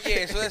 He's like,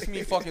 "Yeah, so that's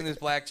me fucking this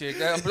black chick.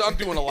 I'm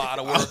doing a lot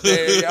of work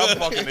there. Yeah, I'm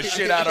fucking the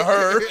shit out of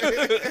her."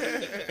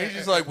 He's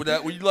just like, "Would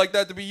you like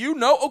that to be you?"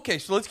 No. Okay,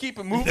 so let's keep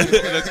it moving.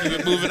 Let's keep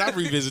it moving. I'll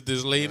revisit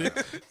this later.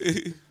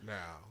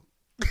 Now.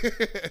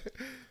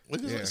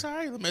 It's all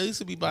right. At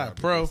least it'll be by a Dude,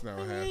 pro. that's not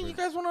what Yeah, you happened.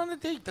 guys went on a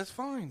date. That's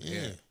fine.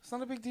 Yeah. It's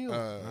not a big deal.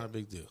 Not a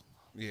big deal.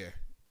 Yeah.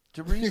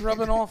 Jabri's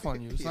rubbing off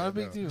on you. It's not a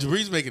big no. deal.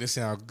 Jabri's making it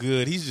sound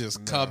good. He's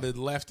just coming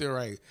left and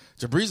right.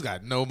 Jabri's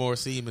got no more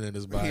semen in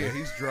his body. Yeah,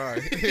 he's dry.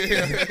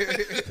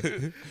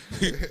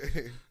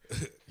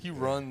 He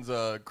runs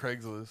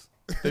Craigslist.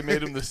 They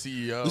made him the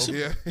CEO.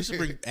 Yeah. We should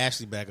bring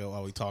Ashley back up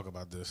while we talk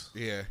about this.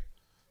 Yeah.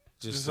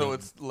 Just so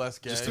it's less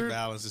gay. just to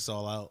balance this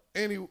all out.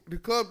 And the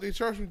club, they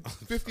charged me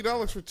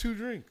 $50 for 2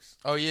 drinks.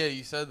 Oh yeah,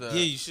 you said that.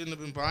 Yeah, you shouldn't have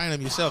been buying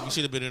them yourself. You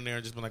should have been in there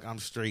and just been like, I'm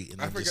straight,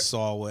 and I then forgot- just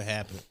saw what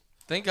happened.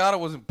 Thank God it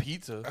wasn't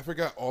pizza. I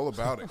forgot all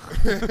about it.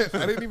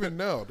 I didn't even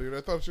know, dude.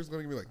 I thought she was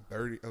going to give me like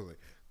 30. I was like,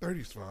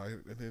 30's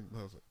fine. And then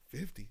I was like,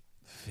 50?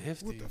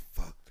 50. What the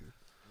fuck, dude?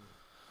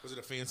 Was it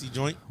a fancy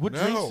joint? What No,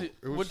 drinks?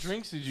 it was What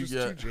drinks did you just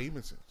get? 2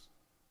 Jamesons.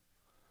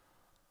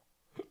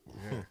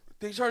 Yeah.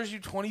 They charged you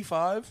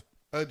 25.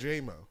 A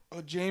JMO.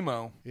 A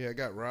JMO. Yeah, I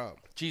got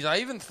robbed. Jeez, I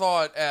even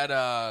thought at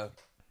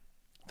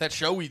that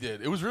show we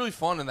did. It was really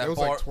fun in that It was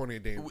bar. like 20 a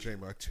day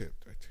JMO. I tipped.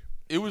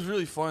 It was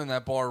really fun in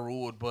that bar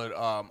ruled, but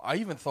I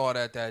even thought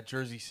at that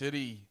Jersey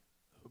City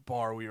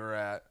bar we were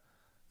at,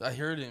 I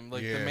heard him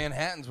like the Yeah.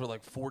 Manhattans were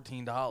like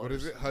 $14. What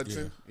is it?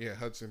 Hudson? Yeah,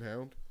 Hudson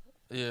Hound.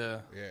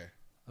 Yeah, Yeah.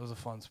 that was a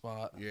fun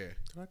spot. Yeah.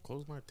 Can I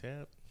close my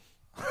tab?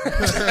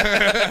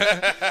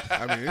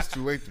 I mean, it's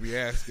too late to be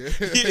asking.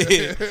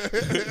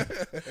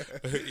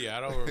 Yeah,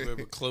 I don't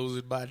remember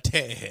closing my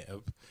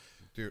tab.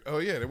 Dude. Oh,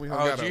 yeah. Then we hung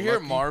Oh, out did you at hear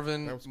Lucky.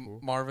 Marvin? That was cool.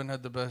 Marvin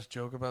had the best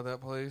joke about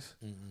that place.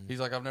 He's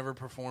like, I've never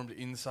performed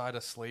inside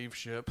a slave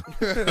ship.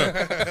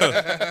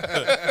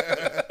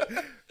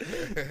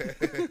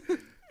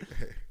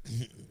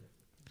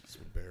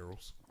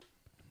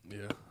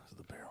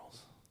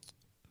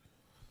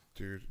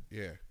 dude.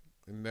 Yeah,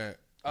 and that.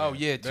 Oh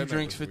yeah, that two night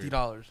drinks, was weird.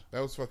 $50.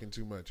 That was fucking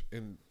too much,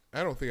 and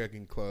I don't think I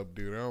can club,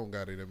 dude. I don't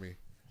got it in me.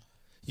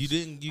 You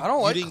didn't. You, I don't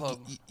you like didn't, club.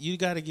 You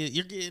gotta get.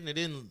 You're getting it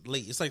in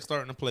late. It's like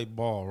starting to play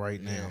ball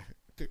right now. Yeah.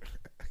 Dude,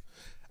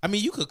 I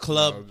mean, you could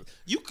club. No.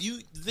 You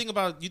the thing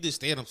about you did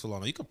stand up so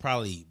long. You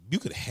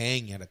could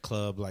hang at a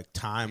club like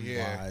time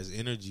wise,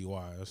 energy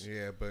wise.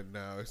 yeah, but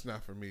no, it's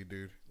not for me,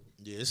 dude.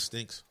 Yeah, it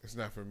stinks. It's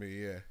not for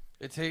me. Yeah.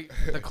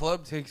 The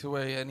club takes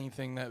away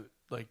anything that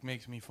like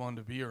makes me fun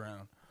to be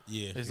around.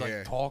 Yeah, It's Yeah.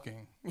 like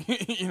talking.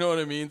 You know what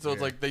I mean? So it's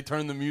Yeah. like they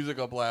turn the music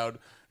up loud.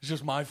 It's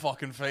just my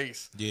fucking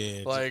face.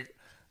 yeah. Like,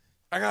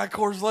 I got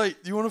Coors Light.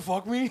 You want to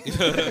fuck me?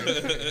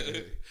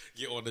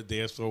 Get on the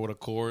dance floor with a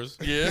chorus.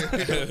 Yeah.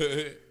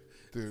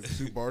 Dude,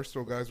 two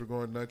Barstool guys were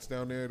going nuts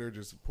down there. They're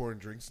just pouring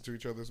drinks into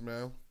each other's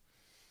mouth.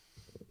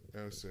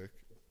 That was sick.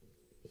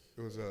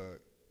 It was the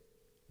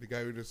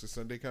guy who does the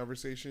Sunday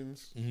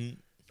conversations. Mm-hmm.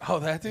 Oh,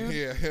 that dude?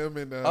 Yeah, him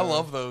and I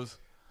love those.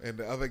 and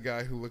the other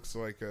guy who looks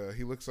like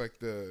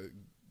the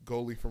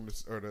goalie from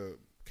the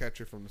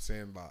catcher from the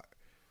Sandlot.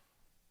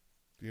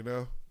 You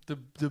know?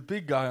 The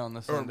big guy on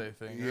the Sunday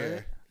thing, yeah,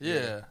 right?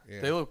 Yeah.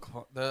 yeah. They look.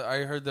 I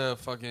heard the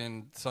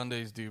fucking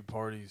Sundays do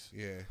parties.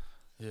 Yeah.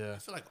 Yeah. I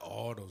feel like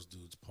all those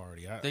dudes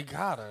party. They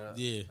gotta.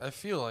 Yeah. I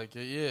feel like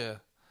it. Yeah.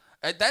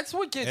 That's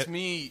what gets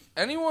me.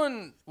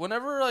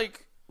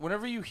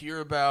 Whenever you hear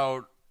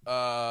about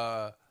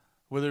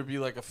whether it be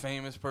like a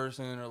famous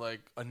person or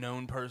like a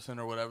known person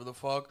or whatever the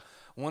fuck.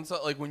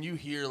 When you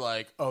hear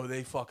like, oh,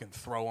 they fucking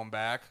throw them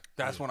back,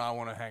 that's when I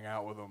want to hang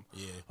out with them.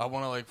 Yeah. I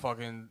want to like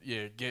fucking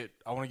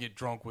I want to get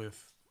drunk with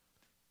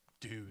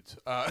dudes.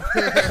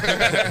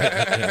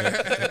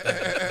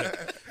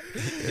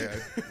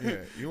 Yeah.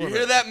 You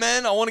hear that,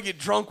 man? I want to get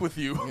drunk with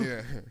you.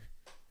 Yeah.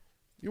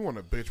 You want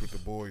to bitch with the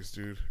boys,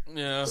 dude.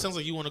 Yeah. Sounds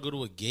like you want to go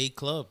to a gay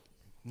club.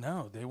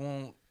 No, they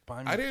won't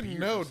buy me. I didn't beers.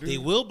 know, dude. They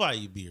will buy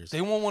you beers. They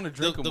won't want to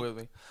drink The- them with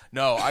me.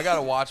 No, I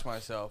gotta watch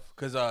myself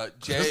because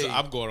Jay.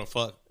 I'm going to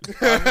fuck.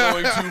 I'm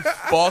going to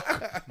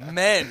fuck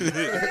men.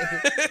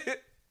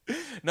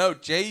 No,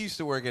 Jay used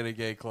to work at a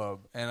gay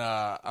club, and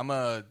I'm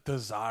a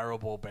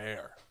desirable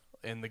bear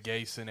in the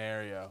gay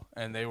scenario,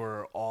 and they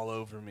were all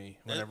over me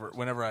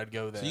whenever I'd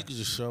go there. So you could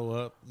just show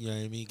up, you know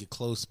what I mean? Get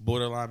close,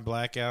 borderline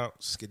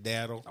blackout,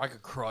 skedaddle. I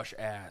could crush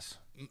ass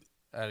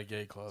at a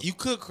gay club. You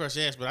could crush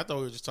ass, but I thought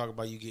we were just talking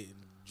about you getting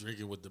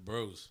drinking with the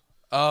bros.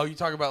 Oh, you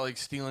talk about like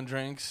stealing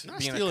drinks, Not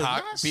being stealing, a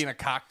cock, not being a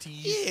cock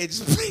tease. Yeah,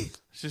 just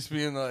Just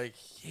being like,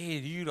 hey,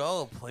 dude,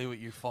 I'll play with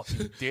your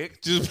fucking dick.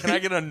 Just- Can I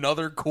get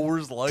another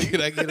Coors Light? Can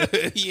I get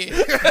a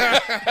yeah?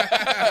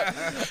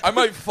 I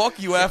might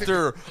fuck you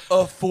after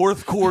a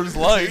fourth Coors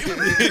Light.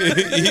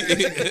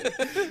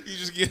 You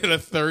just get a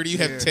 30. You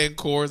have 10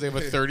 cores. They have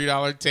a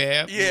 $30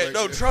 tab. Yeah,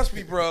 no, trust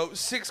me, bro.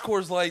 6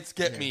 Coors Lights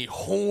get me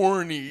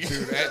horny.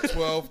 Dude, at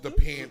 12, the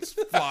pants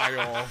fly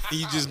off.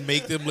 You just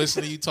make them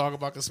listen to you talk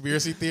about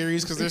conspiracy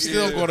theories because they're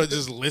still going to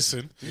just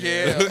listen.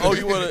 Yeah. Oh,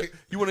 you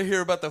wanna hear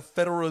about the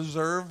Federal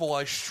Reserve while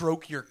I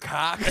stroke your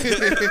cock?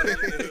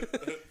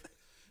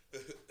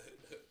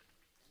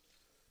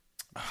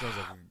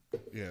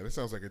 This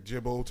sounds like a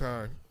jib old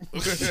time.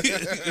 That's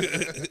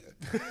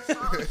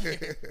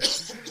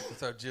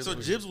how Jibs So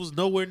was. Jibs was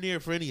nowhere near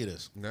for any of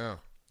this. No,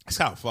 That's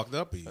how fucked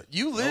up he is.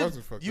 You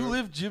wasn't fucked up.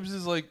 lived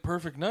Jibs' like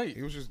perfect night.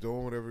 he was just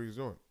doing whatever he was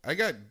doing. I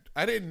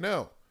didn't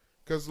know.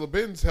 Because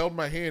LeBenz held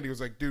my hand. He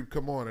was like, dude,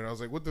 come on. And I was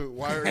like, what the,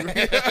 why are you?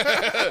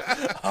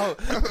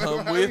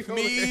 Come with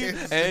me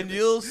and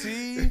you'll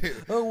see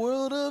a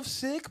world of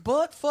sick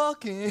butt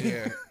fucking.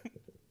 Yeah.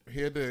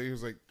 He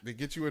was like, they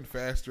get you in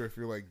faster if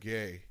you're like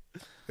gay.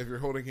 If you're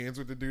holding hands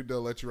with the dude,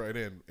 they'll let you right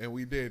in. And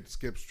we did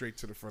skip straight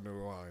to the front of the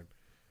line.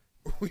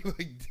 We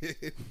like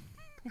did.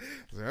 I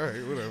was like, all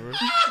right, whatever.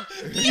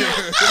 You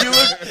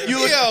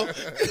look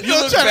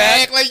Don't try to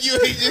back. act like you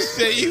ain't just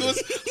say you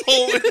was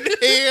holding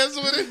hands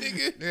with a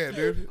nigga. Yeah,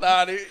 dude.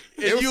 Nah, dude. It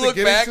If was you to look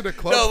get back, into the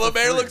club no, for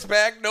LeMaire free. looks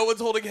back. No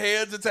one's holding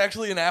hands. It's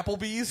actually an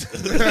Applebee's.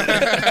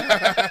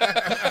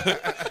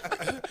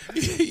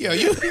 Yo,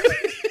 you.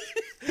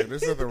 Yeah,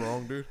 there's nothing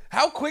wrong, dude.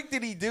 How quick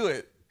did he do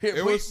it? Here,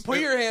 It put, was- put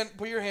it- your hand.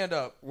 Put your hand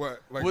up.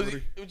 What? Like, Was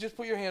what he, just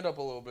put your hand up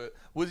a little bit.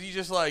 Was he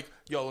just like,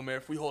 yo, LeMaire,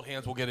 if we hold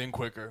hands, we'll get in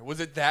quicker? Was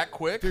it that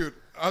quick? dude,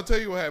 I'll tell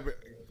you what happened.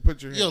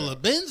 Put your hand Yo,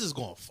 up. LeBenz is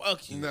going to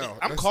fuck you. No,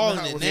 I'm that's calling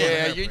not it what's now. gonna Yeah,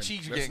 happen. your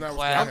cheeks are That's getting not what's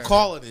clapped. gonna I'm happen.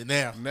 calling it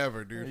now.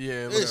 Never, dude.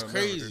 Yeah, It's No, never,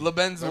 crazy. dude.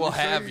 LeBenz Let will me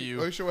show have Let you.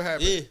 me show what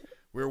happened. Yeah.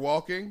 We were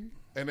walking,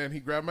 and then he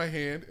grabbed my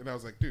hand, and I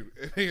was like, dude.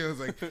 And he was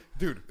like,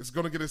 dude, it's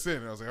going to get us in.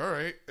 And I was like, all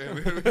right. And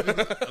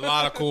A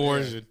lot of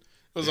coercion.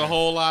 It was a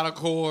whole lot of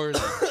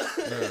coercion.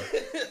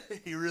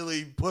 He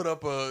really put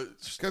up a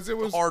Because it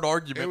was hard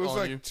argument It was on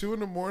like you. 2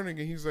 a.m, and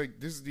he's like,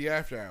 this is the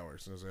after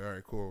hours. And I was like, all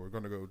right, cool. We're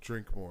going to go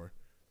drink more.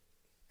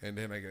 And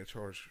then I got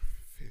charged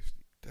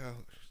 $50.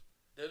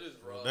 That is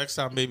rough. Next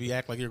time, maybe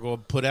act like you're going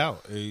to put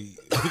out.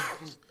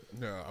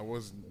 No, I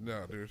wasn't.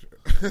 No, dude.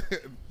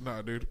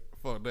 Nah, dude.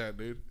 Fuck that,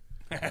 dude.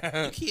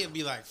 You can't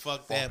be like,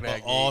 fuck that, that but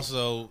gay-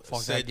 also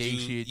fuck said that gay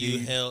shit, you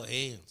dude. held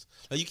hands.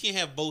 Like, you can't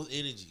have both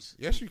energies.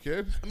 Yes, you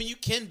can. I mean, you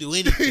can do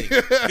anything.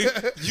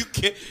 You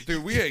can.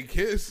 Dude, we ain't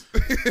kiss.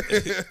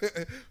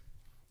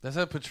 That's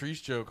that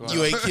Patrice joke.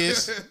 You ain't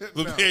kiss.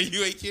 LeBaron,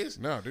 you ain't kiss.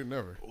 No, dude,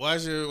 never. Why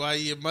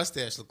your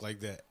mustache look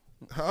like that?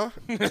 Huh?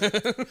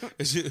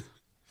 Is it-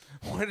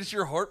 Why does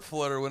your heart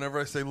flutter whenever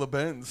I say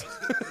LeBenz?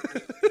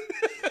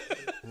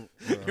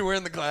 You're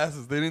wearing the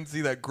glasses. They didn't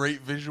see that great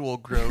visual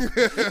growth.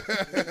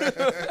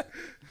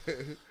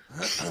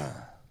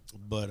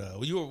 But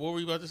what were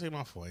you about to say?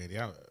 My fault, Andy.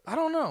 I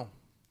don't know.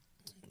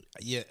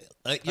 Yeah,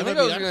 I think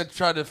I was going to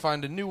try to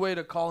find a new way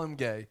to call him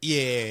gay.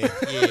 Yeah.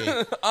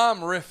 I'm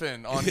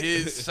riffing on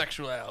his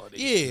sexuality.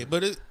 Yeah,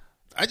 but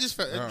I'm just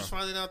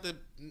finding out that,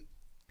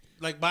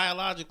 like,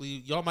 biologically,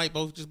 y'all might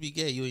both just be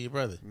gay, you and your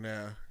brother.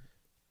 Nah.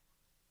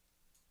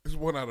 It's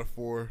 1 out of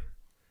 4.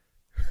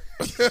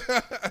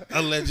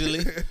 Allegedly.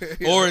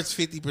 Or it's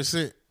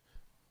 50%.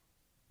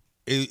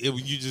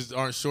 You just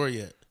aren't sure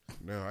yet.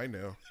 No, I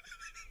know.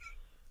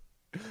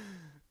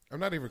 I'm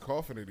not even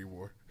coughing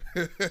anymore.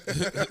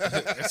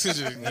 That's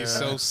just, you're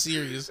so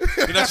serious.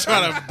 You're not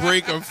trying to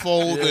break or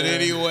fold in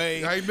any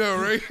way. I know,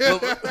 right?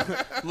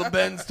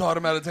 LeBenz taught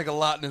him how to take a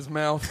lot in his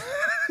mouth.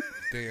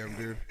 Damn,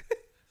 dude.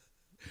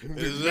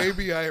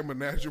 Maybe I am a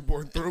natural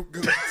born throat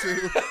goat,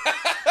 too.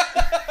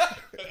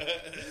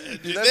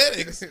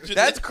 Genetics.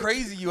 That's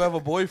crazy you have a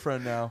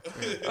boyfriend now.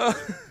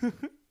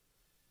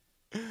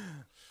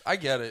 I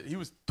get it. He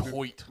was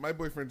toit. My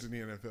boyfriend's in the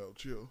NFL.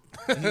 Chill.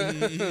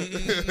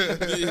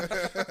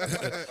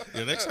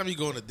 Yeah, next time you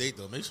go on a date,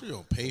 though, make sure you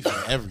don't pay for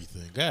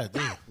everything. God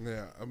damn.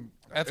 Yeah,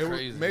 That's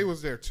crazy. May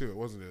was there too. It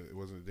wasn't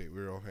a date.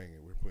 We were all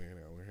hanging. We were playing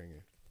out. We were hanging.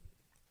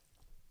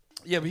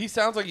 Yeah, but he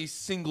sounds like he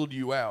singled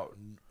you out.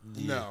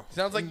 No,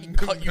 Sounds like he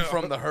cut you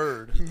from the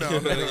herd. no.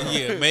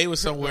 Yeah, May was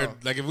somewhere.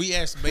 Like, if we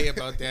asked May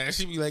about that,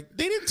 she'd be like,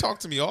 they didn't talk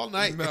to me all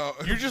night. No.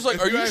 You're just like,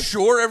 If are you ask-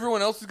 sure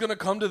everyone else is going to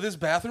come to this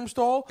bathroom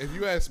stall? If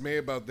you asked May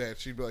about that,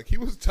 she'd be like, he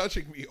was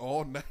touching me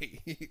all night.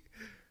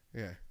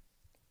 Yeah,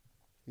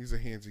 he's a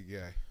handsy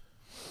guy.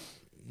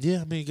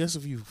 Yeah, I mean, I guess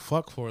if you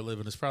fuck for a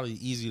living, it's probably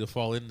easy to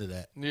fall into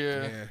that.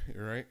 Yeah. Yeah,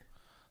 you're right.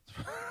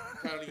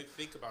 I don't even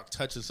think about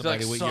touching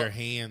somebody with your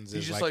hands.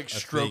 He's is just like like a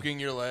stroking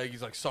your leg.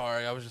 He's like,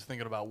 sorry, I was just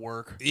thinking about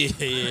work. thing.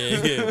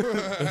 Yeah.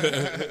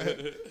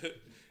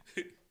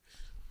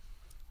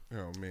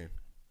 Oh man.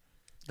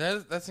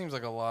 That seems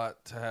like a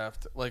lot to have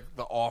to, like,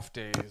 the off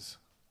days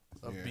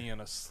of Yeah. being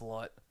a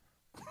slut.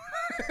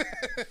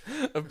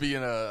 Of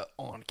being a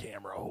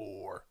on-camera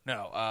whore.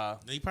 No,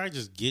 You probably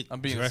just get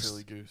I'm being dressed. a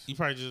silly goose. You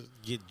probably just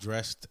get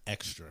dressed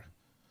extra.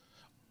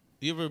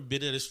 You ever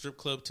been at a strip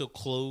club till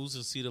close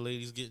and see the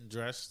ladies getting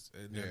dressed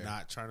and they're Yeah.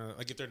 not trying to,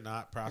 like, if they're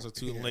not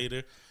prostituting later,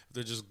 if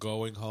they're just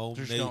going home.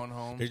 Going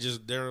home.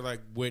 They're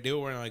like, they were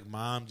wearing like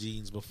mom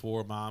jeans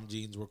before mom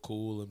jeans were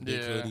cool and big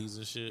Yeah. hoodies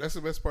and shit. That's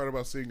the best part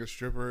about seeing a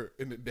stripper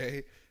in the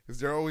day is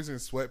they're always in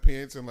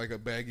sweatpants and like a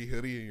baggy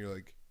hoodie, and you're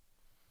like,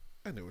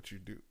 I know what you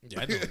do. Yeah,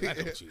 I know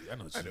what you I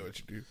know what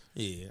you do.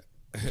 Yeah.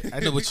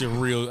 I know what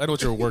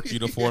your work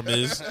uniform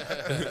is.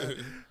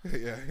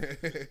 Yeah.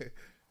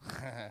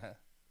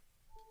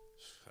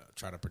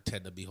 Try to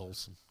pretend to be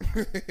wholesome.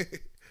 But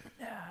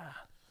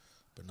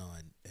no,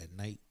 at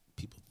night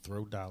people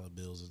throw dollar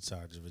bills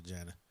inside your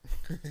vagina.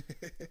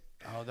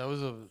 Oh, that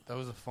was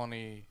a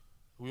funny.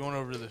 We went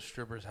over to the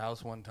stripper's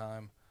house one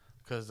time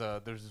because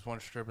there's this one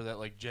stripper that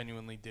like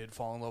genuinely did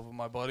fall in love with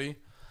my buddy.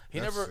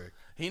 That's sick.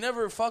 He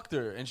never fucked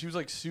her, and she was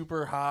like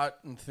super hot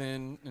and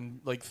thin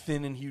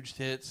and huge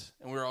tits,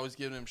 and we were always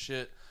giving him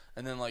shit.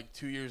 And then like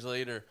 2 years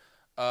later,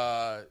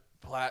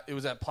 it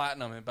was at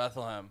Platinum in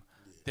Bethlehem.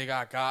 They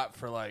got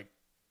for like,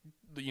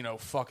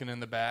 fucking in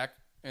the back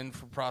and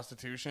for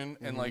prostitution.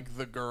 And like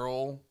the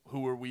girl who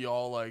were we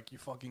all like, you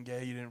fucking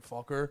gay, you didn't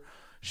fuck her.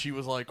 She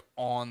was like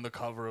on the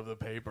cover of the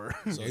paper.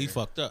 So he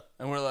fucked up.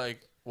 And we're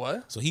like,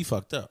 what? So he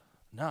fucked up.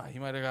 Nah, he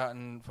might have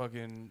gotten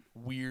fucking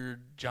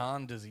weird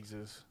John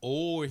diseases.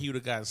 Or he would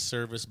have gotten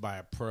serviced by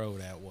a pro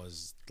that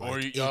was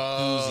like He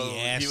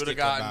enthusiastic would have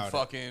gotten about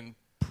fucking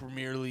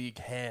Premier League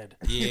head.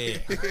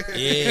 it.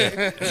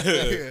 Yeah.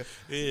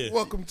 Yeah.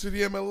 Welcome to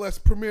the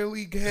MLS Premier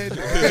League head.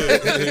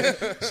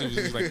 She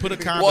was like, put a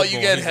condom While you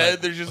on. get He's head,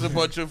 like, there's just a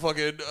bunch of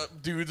fucking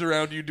dudes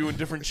around you doing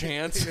different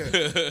chants.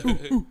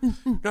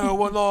 No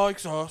one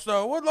likes us,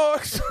 no one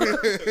likes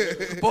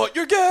us. But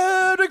you're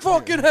getting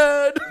fucking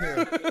head.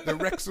 The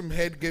Wrexham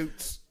head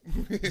goats.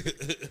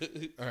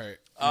 All right, you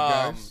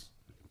guys.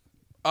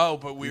 Oh,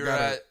 but we You were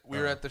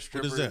gotta- at the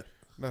stripper. what is that?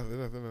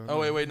 Nothing. Oh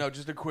wait, no,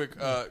 just a quick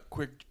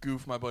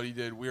goof my buddy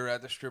did. We were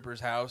at the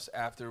stripper's house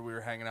after we were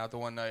hanging out the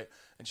one night,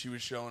 and she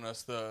was showing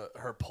us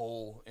her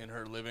pole in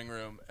her living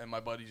room, and my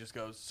buddy just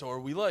goes, "So are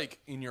we like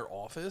in your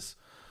office?"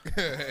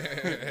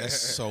 That's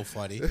so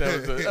funny.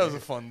 That was a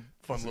fun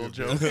little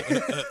joke.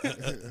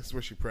 That's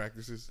where she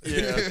practices.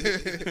 Yeah,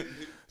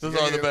 those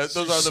are the best.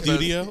 Those are the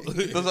Studio?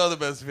 best. Those are the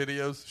best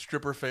videos.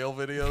 Stripper fail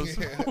videos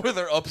where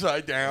they're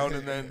upside down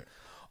and then,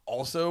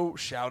 Also,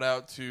 shout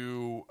out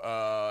to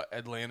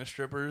Atlanta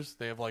strippers.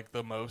 They have like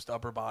the most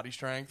upper body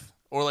strength,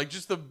 or like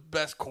just the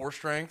best core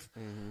strength.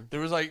 There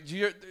was like,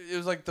 it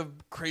was like the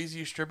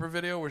craziest stripper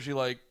video where she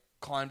like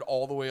climbed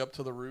all the way up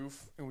to the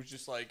roof and was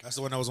just like, That's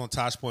the one that was on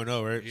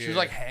Tosh.0, right? she was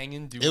like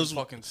hanging, doing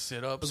fucking sit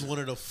It ups. was one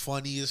of the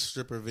funniest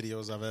stripper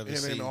videos I've ever And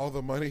seen. then all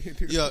the money.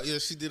 Yeah,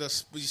 she did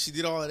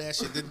all of that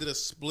shit. Then did a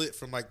split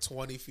from like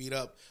 20 feet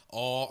up,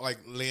 all like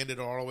landed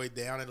all the way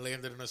down and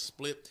landed in a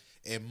split,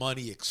 and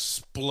money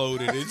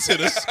exploded into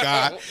the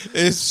sky.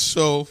 It's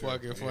so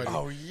fucking funny.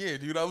 Oh yeah,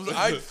 dude!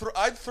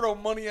 I'd throw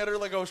money at her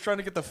like I was trying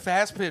to get the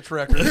fast pitch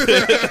record.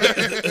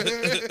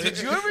 Did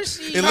you ever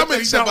see? It How looked many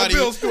like somebody.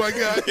 dollar bills do I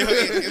got?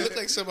 It looked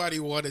like somebody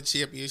won a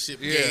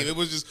championship game. It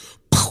was just.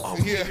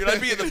 Yeah. Dude, I'd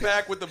be in the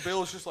back with the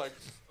bills, just like.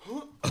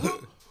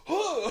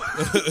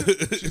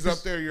 She's up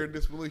there, you're in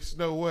disbelief.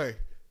 No way.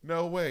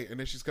 No way. And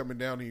then she's coming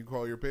down and you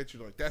call your pitch.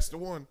 You're like, that's the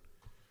one.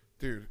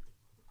 Dude,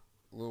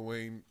 Lil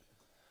Wayne.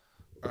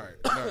 All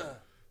right.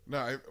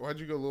 No, why'd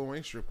you go Lil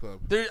Wayne strip club?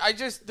 There's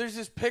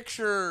this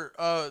picture.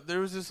 There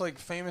was this like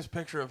famous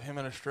picture of him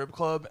in a strip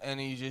club, and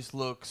he just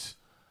looks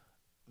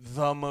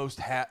the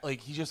most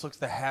he just looks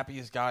the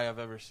happiest guy I've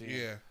ever seen.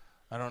 Yeah.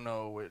 I don't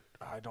know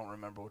I don't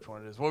remember which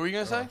one it is. What were you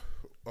gonna say?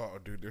 Oh,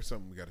 dude, there's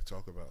something we got to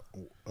talk about.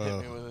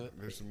 Hit me with it.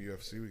 There's some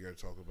UFC we got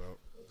to talk about.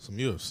 Some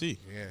UFC.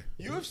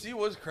 Yeah. UFC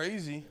was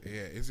crazy.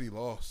 Yeah, Izzy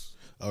lost.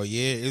 Oh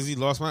yeah, Izzy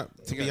lost my.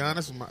 To be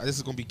honest, this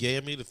is gonna be gay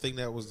of me. The thing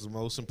that was the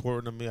most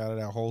important to me out of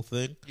that whole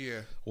thing,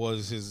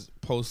 was his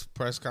post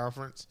press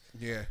conference.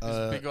 Yeah,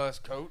 His big ass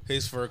coat.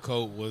 His fur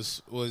coat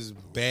was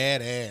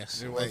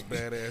badass. it was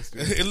badass.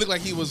 Dude. It looked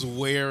like he was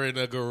wearing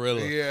a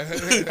gorilla. Yeah,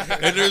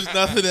 And there's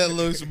nothing that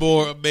looks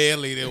more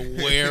manly than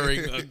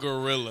wearing a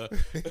gorilla.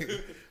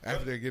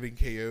 after getting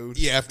KO'd.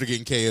 Yeah, after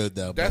getting KO'd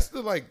though. That's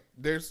the like.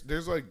 There's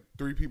like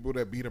 3 people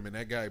that beat him, and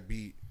that guy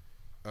beat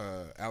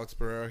Alex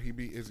Pereira. He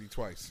beat Izzy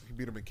twice. He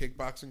beat him in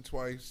kickboxing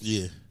twice.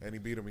 Yeah. And he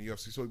beat him in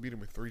UFC. So he beat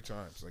him in 3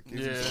 times. Like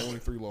Izzy's only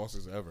 3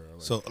 losses ever.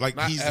 Like, So like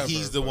not he's ever,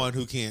 the but- one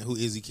who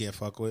Izzy can't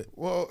fuck with.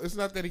 Well, it's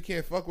not that he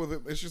can't fuck with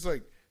him. It's just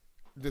like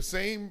the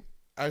same.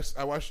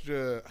 I watched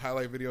a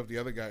highlight video of the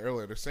other guy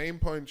earlier. The same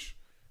punch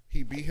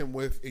he beat him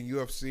with in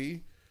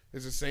UFC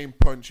is the same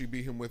punch he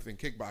beat him with in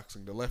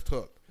kickboxing. The left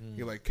hook.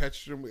 He like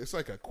catched him. It's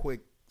like a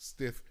quick,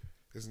 stiff.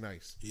 It's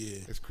nice. Yeah.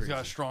 It's He's crazy.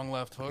 got a strong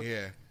left hook.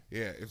 Yeah,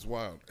 it's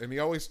wild. And he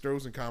always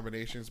throws in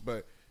combinations,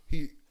 but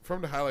he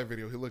from the highlight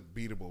video he looked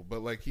beatable.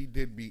 But like he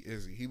did beat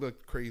Izzy. He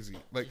looked crazy.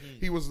 Like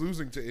he was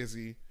losing to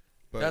Izzy.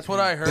 But That's what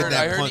I heard. that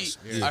I heard punch,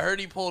 I heard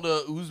he pulled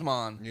a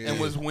Usman and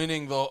was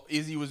winning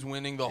Izzy was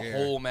winning the Yeah.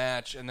 whole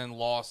match and then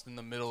lost in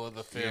the middle of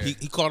the fifth.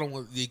 He caught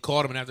him. He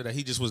caught him, and after that,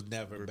 he just was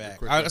never back.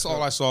 quick That's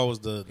all I saw was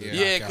the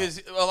Yeah, knockout.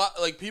 because a lot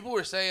like people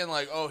were saying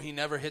like, oh, he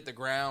never hit the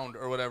ground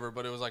or whatever,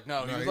 but it was like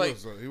no,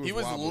 he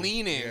was wobbling.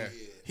 leaning. Yeah.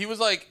 He was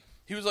like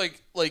he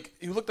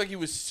looked like he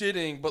was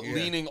sitting but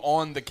leaning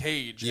on the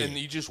cage, and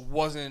he just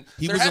wasn't.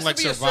 he there was has in to like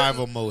be a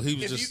survival certain- mode. He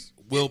was if just you-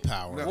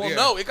 willpower. No. Well, Yeah.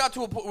 no, it got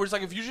to a point where it's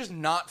like if you're just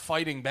not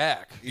fighting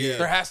back,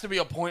 there has to be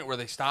a point where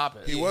they stop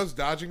it. He was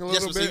dodging a Yes,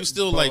 little so bit. he was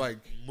still but, like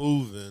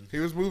moving. he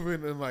was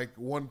moving in like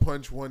one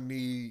punch, one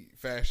knee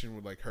fashion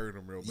would like hurt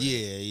him real bad.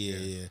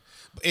 Yeah.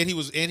 And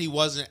he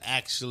wasn't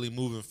actually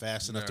moving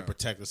fast enough to No.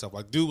 protect himself.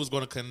 Like dude was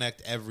going to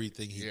connect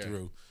everything he Yeah.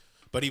 threw,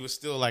 but he was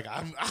still like,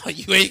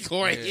 you ain't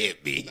going to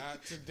hit me.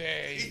 Not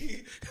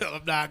today.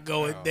 I'm not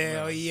going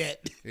down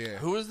yet. Yeah.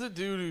 Who was the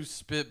dude who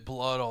spit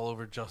blood all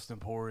over Justin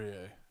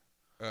Poirier?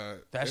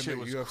 That in shit the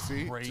was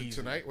UFC crazy.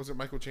 tonight. Was it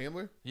Michael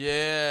Chandler?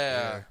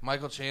 Yeah,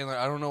 Michael Chandler.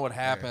 I don't know what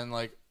happened.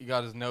 Like he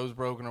got his nose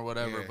broken or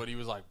whatever, Yeah. but he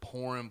was like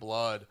pouring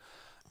blood.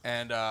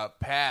 And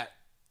Pat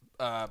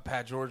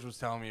George was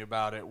telling me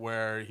about it,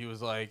 where he was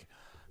like,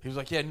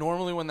 yeah,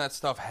 normally when that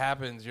stuff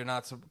happens, you're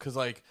not because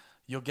like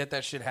you'll get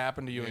that shit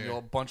happen to you, and Yeah. you'll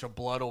a bunch of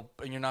blood,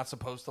 and you're not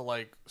supposed to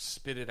like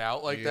spit it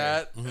out like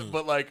Yeah. that.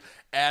 But like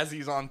as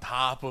he's on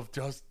top of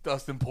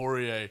Dustin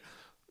Poirier.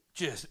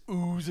 Just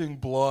oozing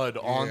blood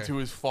onto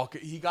his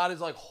fucking. He got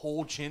his like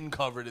whole chin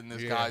covered in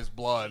this guy's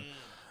blood,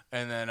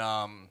 and then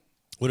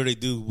What do they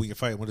do when you're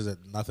fighting? What is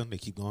that? Nothing. They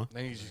keep going.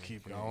 you just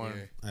keep going.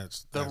 Yeah.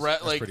 That's The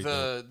that's like pretty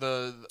dope.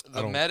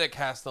 the medic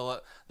has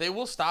to. They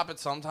will stop it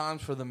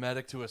sometimes for the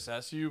medic to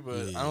assess you,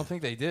 but I don't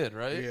think they did.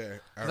 Right? Yeah.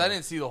 Because I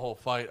didn't see the whole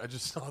fight. I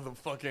just saw the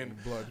fucking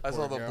Blood I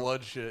saw the pouring out.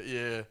 blood shit.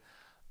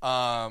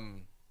 Yeah.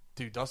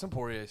 Dude, Dustin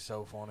Poirier is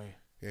so funny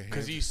Yeah,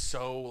 because he's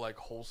so like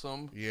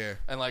wholesome. Yeah.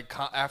 And like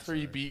after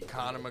he beat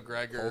Conor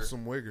McGregor,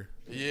 Wholesome Wigger.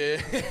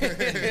 yeah.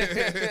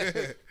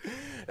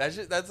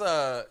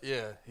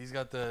 Yeah. He's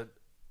got the.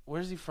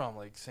 Where's he from?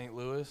 Like St.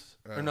 Louis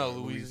or no,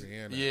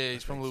 Louisiana, Yeah,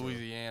 he's I from think so.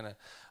 Louisiana.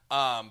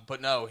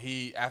 But no,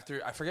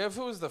 I forget if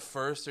it was the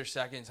first or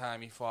second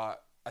time he fought.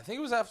 I think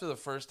it was after the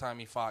first time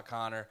he fought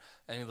Conor,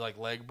 and he like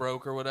leg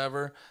broke or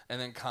whatever,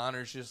 and then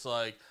Conor's just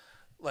like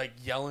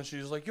yelling.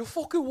 She's like, "Your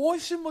fucking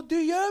wife's in my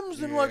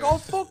DMs, and like I'll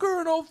fuck her,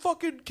 and I'll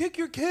fucking kick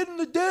your kid in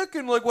the dick,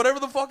 and like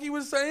whatever the fuck he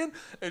was saying."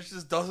 And it's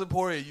just Dustin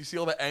Poirier. You see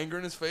all the anger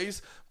in his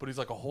face, but he's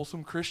like a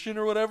wholesome Christian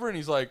or whatever, and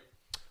he's like,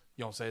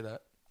 "You don't say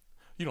that."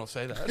 You don't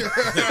say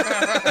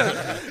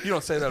that. You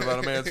don't say that about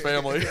a man's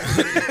family.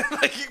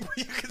 Like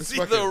you can see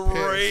the fucking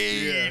pissed,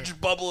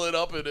 rage bubbling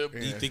up in him. Do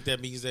you think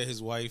that means that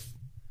his wife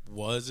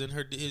was in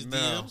his No,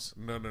 DMs?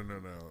 no.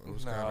 It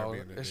was Connor No,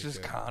 being a it's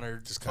just dickhead. Connor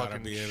Just Connor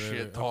fucking being a-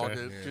 shit okay.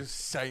 talking, Yeah. just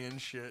saying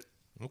shit.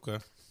 Okay.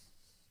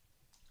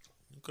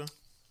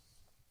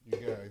 You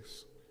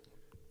guys,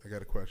 I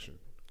got a question.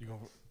 You gonna,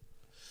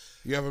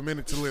 You have a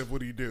minute to live.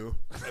 What do you do?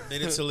 A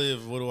minute to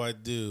live. What do I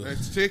do?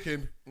 It's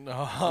ticking.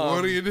 no.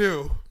 What do you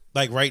do?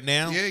 Like right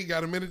now? Yeah, you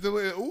got a minute to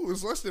live. Ooh,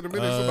 it's less than a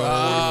minute. It's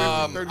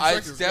about 40, 50, 30 I'd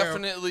seconds now.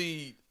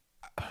 definitely,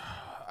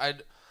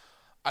 I'd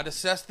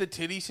assess the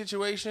titty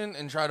situation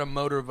and try to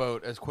motor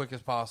vote as quick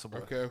as possible.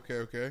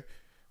 Okay.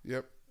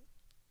 Yep.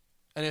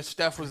 And if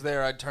Steph was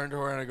there, I'd turn to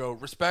her and I'd go,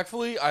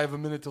 respectfully, I have a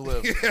minute to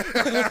live.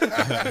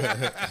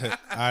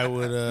 I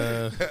would.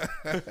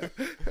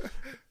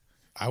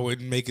 I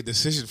wouldn't make a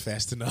decision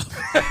fast enough.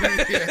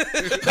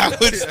 I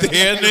would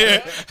stand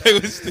there.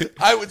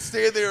 I would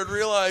stand there and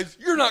realize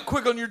you're not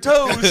quick on your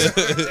toes.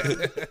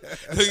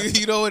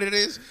 You know what it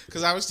is?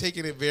 Because I was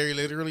taking it very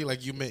literally.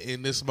 Like you meant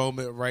in this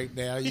moment right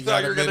now. You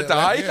thought got you were a gonna minute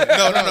die? left.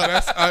 No.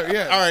 That's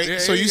yeah. All right. Yeah,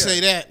 So you yeah. say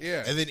that,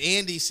 Yeah. and then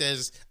Andy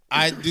says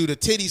I do the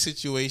titty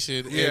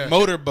situation Yeah. in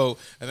motorboat,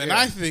 and then Yeah.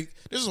 I think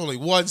there's only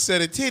one set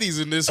of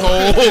titties in this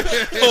whole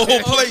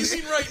place.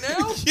 You mean right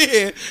now?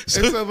 Yeah. It's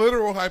a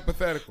literal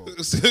hypothetical.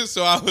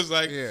 So I was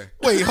like, Yeah.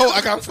 wait, hold. I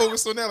got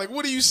focused on that. Like,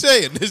 what are you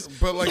saying? This,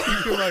 But like you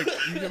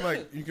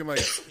can you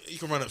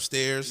can run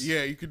upstairs.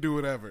 yeah, you can do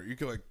whatever. You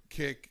can like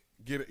kick,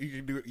 get it. You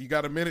can do it. You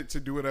got a minute to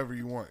do whatever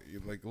you want.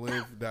 You like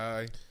live,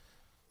 die.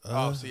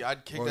 Oh, see,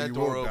 I'd kick Well, that you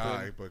door won't open.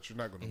 die, but you're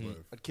not gonna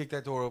live. I'd kick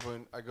that door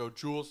open. I go,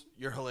 Jules,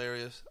 you're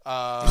hilarious.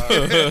 I'm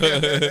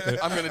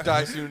gonna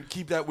die soon.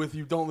 Keep that with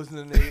you. Don't listen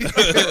to Nate.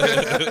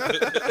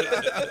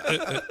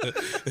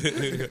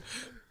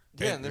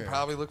 Yeah, and then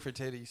probably look for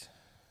titties.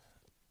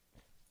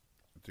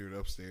 Dude,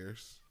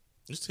 upstairs.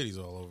 There's titties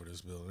all over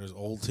this building. There's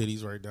old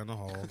titties right down the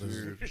hall.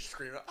 Dude. You're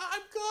screaming,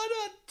 I'm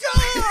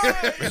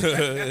gonna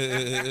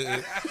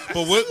die.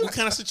 But what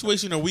kind of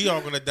situation are we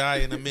all going to die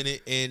in a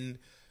minute and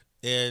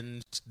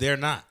they're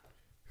not?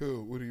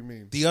 Who? What do you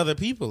mean? The other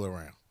people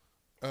around.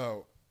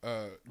 Oh,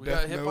 We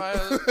Death got hit Note. by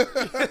a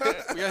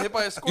we got hit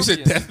by a You scorpion.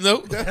 said Death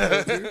Note?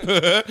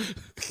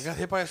 We got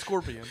hit by a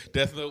scorpion.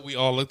 Death Note, we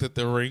all looked at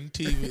the Ring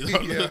TV.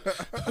 Yeah.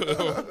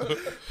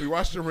 We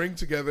watched The Ring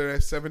together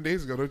 7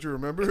 days ago. Don't you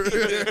remember?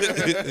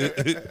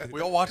 We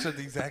all watched it at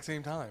the exact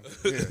same time.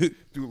 Yeah.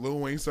 Dude, Lil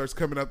Wayne starts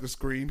coming out the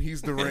screen.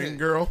 He's the Ring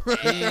girl.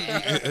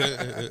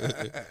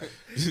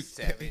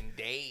 7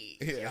 days,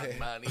 young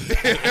money.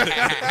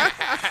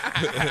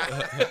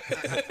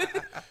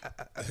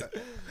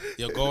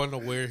 Yo, going to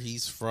where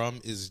he's from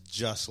is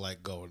just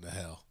like going to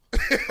hell.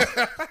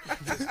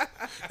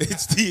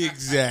 It's the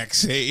exact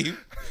same.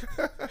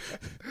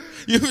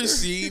 You ever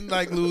seen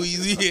like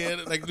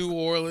Louisiana, like New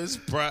Orleans,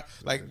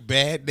 like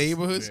bad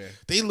neighborhoods? Yeah.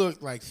 They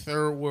look like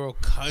third world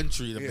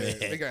country to Yeah, me.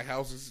 they got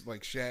houses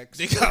like shacks.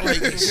 They got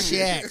like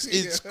shacks.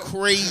 It's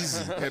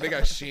crazy. Yeah, they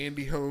got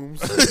shanty homes.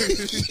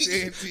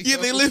 Shanty Yeah,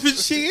 they homes. live in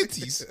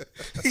shanties.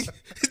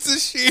 It's a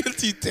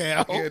shanty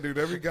town. Yeah, dude,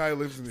 every guy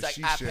lives in a It's like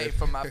she I shed. paid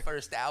for my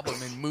first album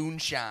in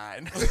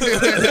Moonshine.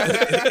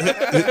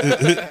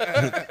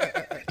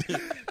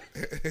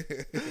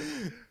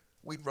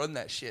 We'd run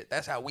that shit.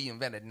 That's how we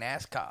invented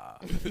NASCAR.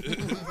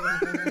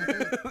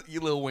 You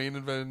Lil Wayne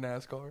invented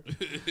NASCAR.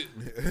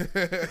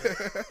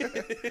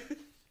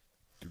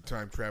 Dude,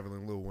 time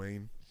traveling Lil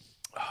Wayne.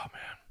 Oh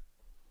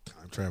man,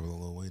 I'm traveling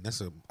Lil Wayne.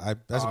 That's a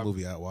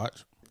movie I'd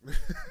watch.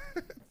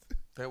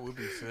 that would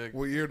be sick.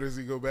 What year does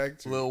he go back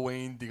to? Lil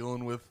Wayne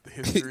dealing with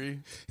history.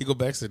 He go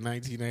back to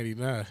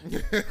 1999.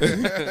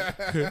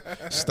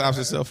 Stops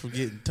himself from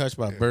getting touched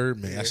by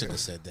Birdman. I should have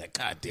said that.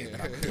 God damn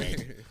it, I'm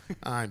dead.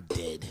 I'm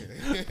dead.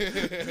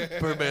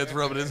 Birdman's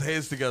rubbing his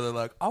hands together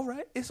like, all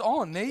right, it's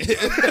on, Nate.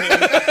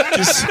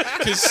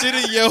 Consider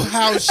your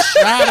house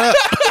shot up.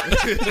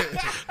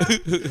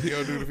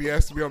 Yo, dude, if he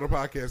asks to be on the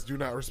podcast, do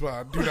not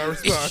respond. Do not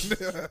respond.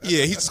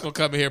 Yeah, he's just gonna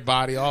come in here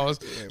body all.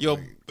 Yo,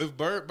 like- if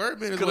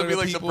Birdman is It's gonna one be of the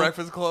like people, the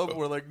Breakfast Club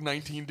where like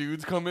 19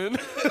 dudes come in.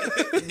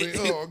 Like,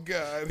 oh,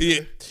 God. Yeah,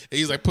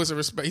 he's like put some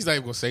respect. He's not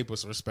even gonna say put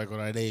some respect on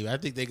our name. I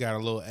think they got a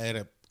little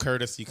added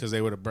courtesy because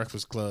they were the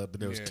Breakfast Club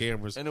and there was Yeah.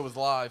 cameras And it was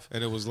live.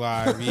 and it was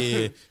live.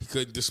 Yeah, he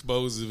couldn't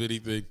dispose of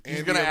anything.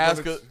 Andy, gonna I'm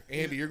ask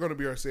Andy, you're going to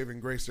be our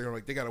saving grace. They're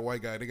like, they got a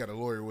white guy. They got a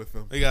lawyer with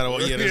them. They got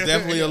there's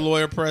definitely a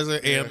lawyer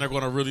present, and Yeah. they're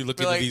gonna really look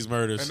Be into like- these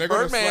murders. And they're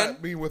going to Birdman.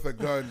 slap me with a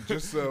gun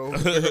just so.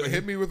 They're going to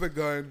hit me with a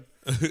gun.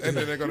 And then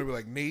they're going to be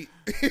like, Nate.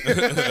 Be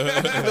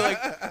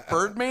like,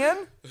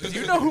 Birdman? Do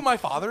you know who my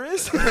father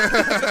is?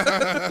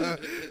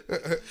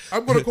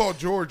 I'm going to call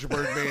George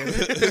Birdman.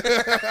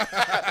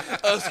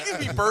 Excuse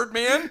me,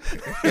 Birdman?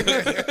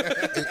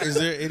 Is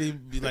there any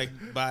like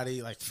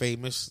body like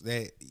famous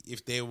that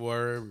if they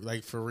were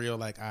like for real,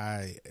 like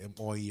I am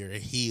on your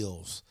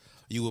heels,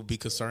 you would be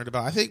concerned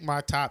about? I think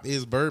my top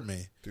is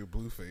Birdman. Dude,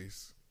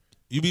 Blueface.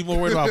 You be more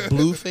worried about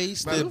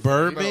Blueface than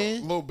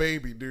Birdman? No, Lil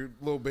Baby, dude.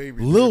 Lil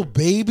Baby. Lil dude.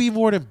 Baby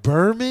more than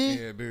Birdman?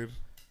 Yeah, dude.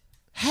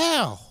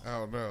 How? I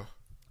don't know.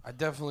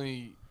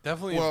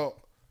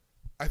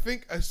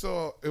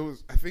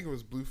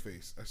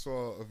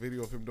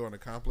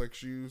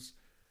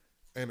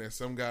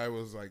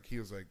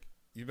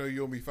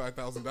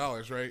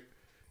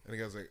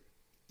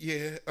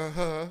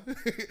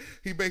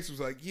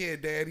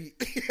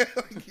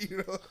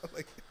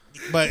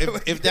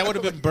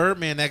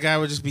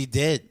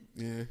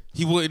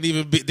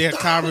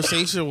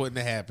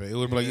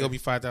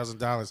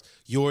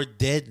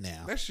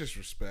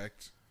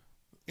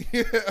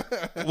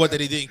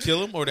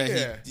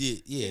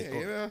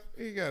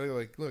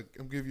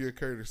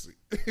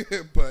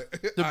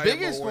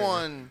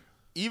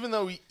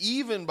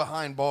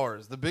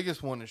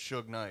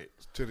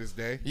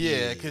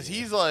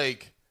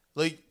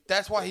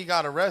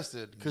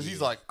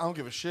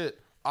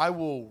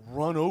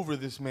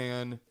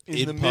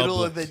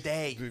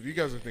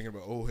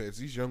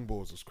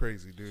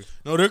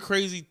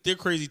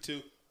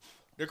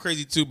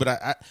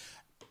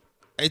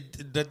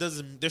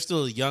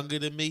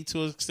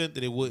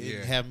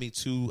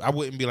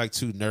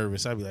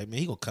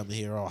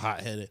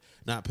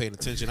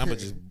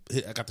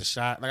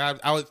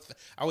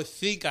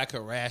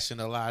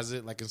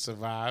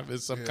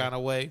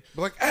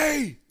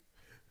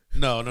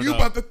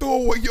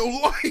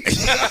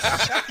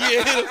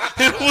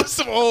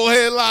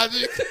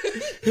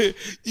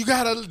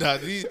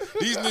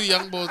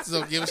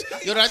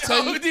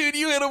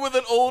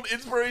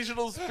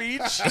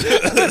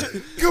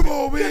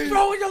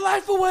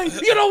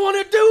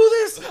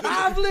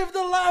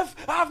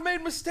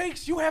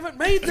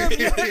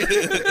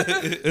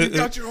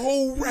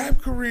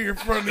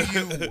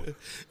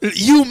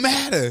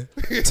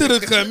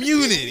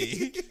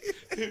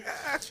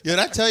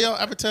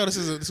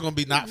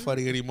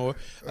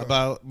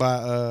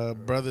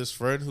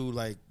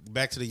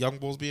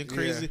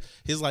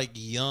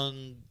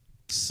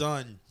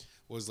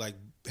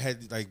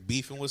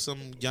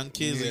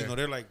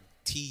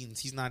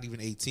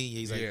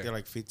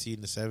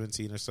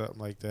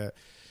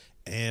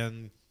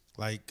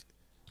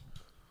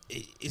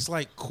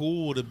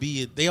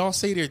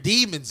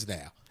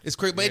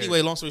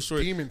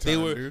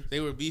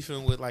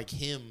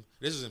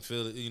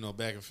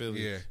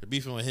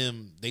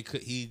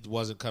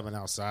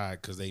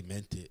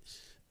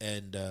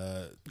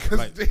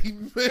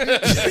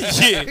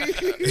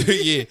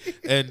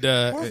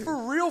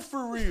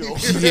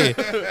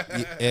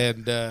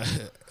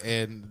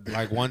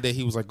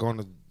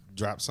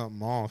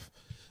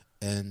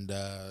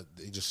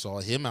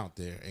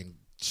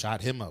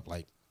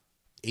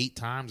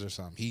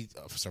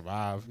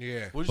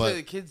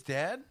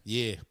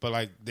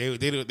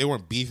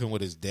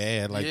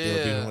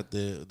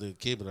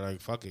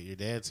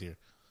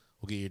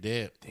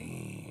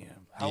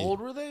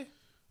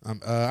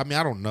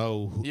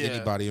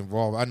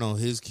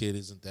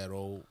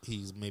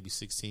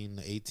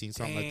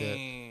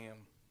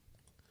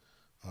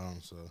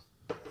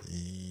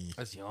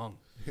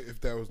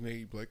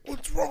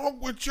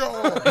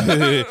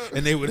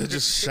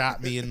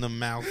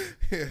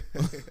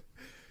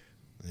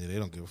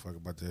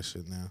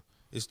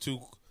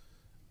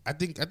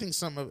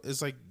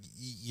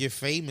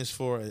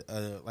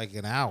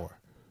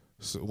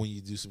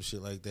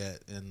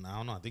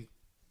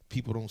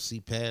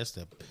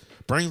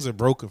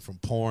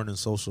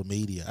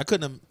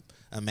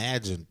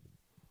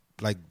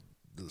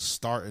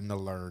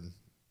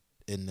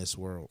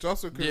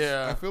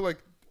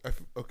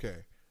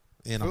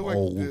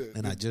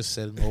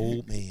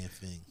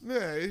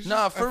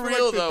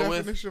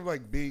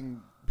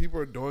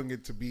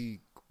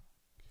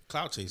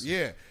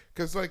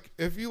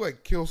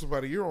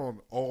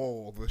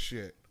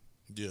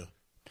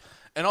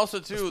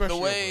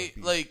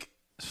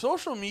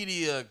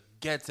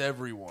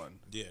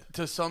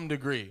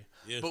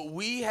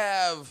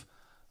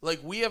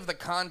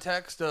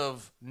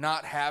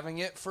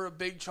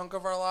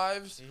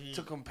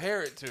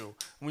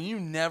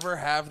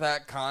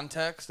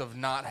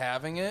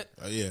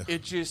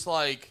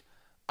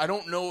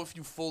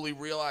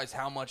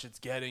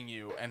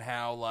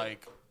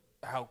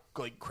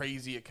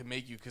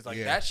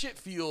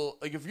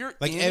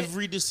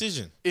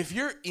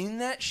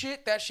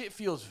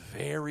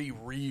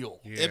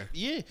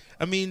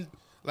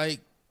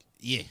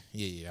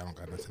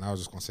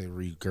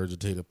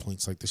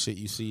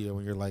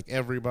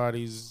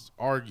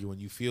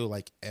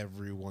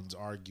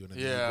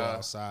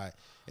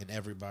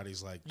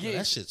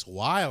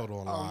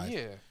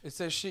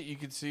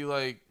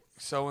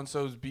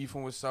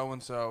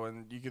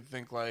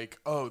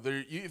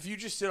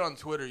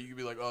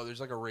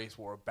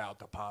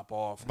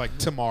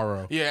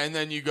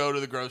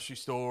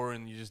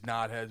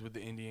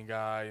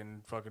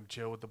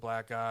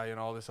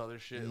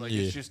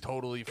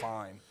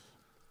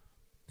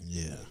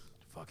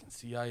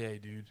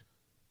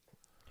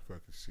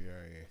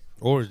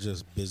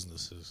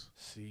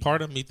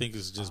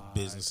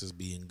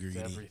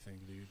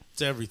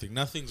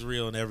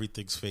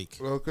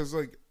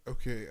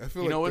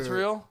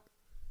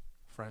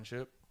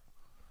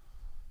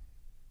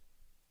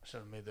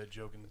 Should have made that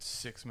joke in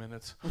 6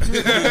 minutes.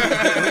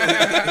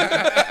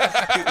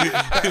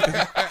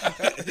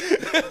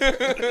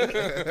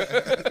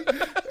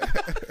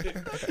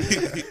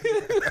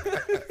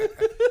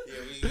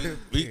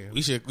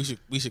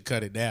 We should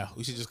cut it down.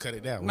 We should just cut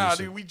it down. Nah,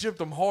 dude, we gypped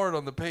them hard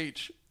on the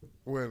page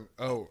When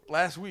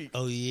last week.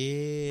 Oh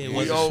yeah,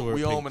 we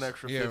owe him an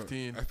extra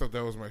 15. I thought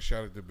that was my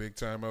shot at the big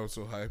time. I was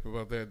so hype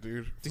about that,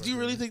 dude. Did you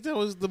really think that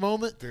was the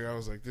moment? Dude, I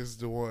was like, this is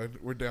the one.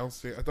 We're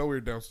downstairs. I thought we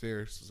were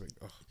downstairs. I was like,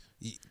 oh.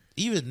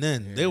 Even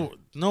then,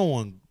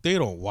 they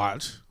don't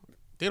watch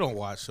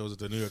shows at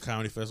the New York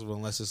Comedy Festival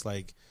unless it's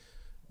like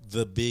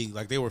the big,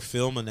 like they were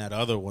filming that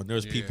other one.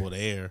 There's people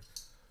there.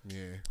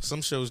 Yeah.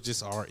 Some shows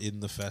just are in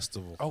the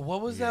festival. Oh,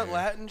 what was that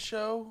Latin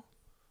show?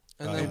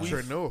 And then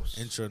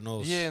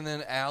Intranos. Yeah, and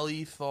then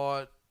Allie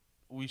thought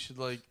we should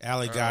like.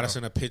 Allie got us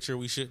in a picture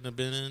we shouldn't have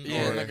been in.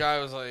 Yeah, and the guy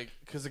was like,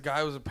 because the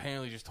guy was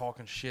apparently just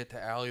talking shit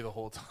to Allie the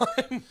whole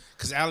time.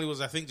 Because Allie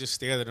was, I think, just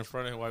standing in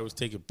front of him while he was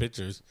taking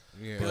pictures.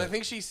 Yeah. Because I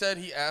think she said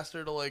he asked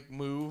her to like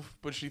move,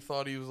 but she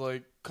thought he was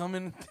like, "Come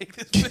in and take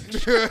this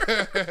picture."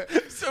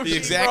 So The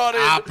exact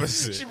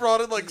opposite. She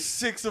brought in like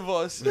 6 of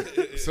us.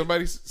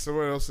 Someone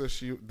else said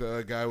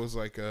the guy was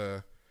like,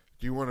 do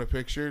you want a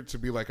picture to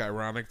be like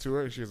ironic to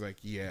her? And she was like,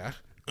 yeah.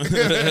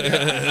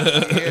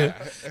 Yeah.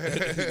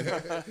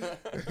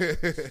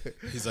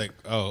 He's like,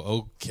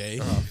 oh, okay.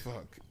 Oh,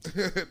 fuck.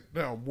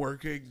 Now I'm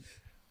working.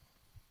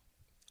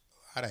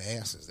 How the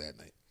asses that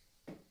night?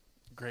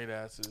 Great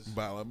asses.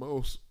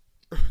 Balamos.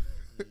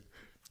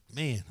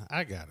 Man,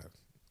 I got a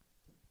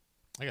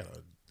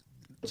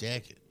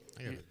jacket.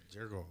 I got a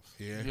jerk off.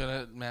 Yeah. You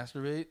gotta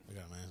masturbate? I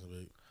got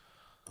masturbate.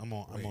 I'm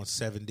on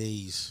 7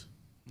 days.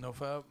 No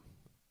fab?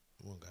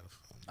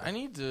 I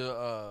need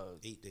to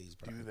 8 days,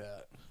 do probably.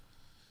 that.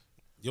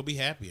 You'll be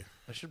happier.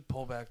 I should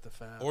pull back the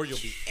fab. Or you'll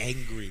be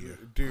angrier.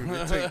 Dude,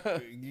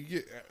 you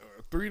get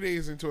 3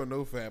 days into a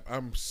no-fap,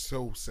 I'm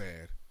so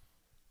sad.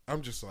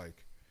 I'm just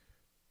like,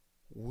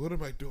 what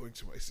am I doing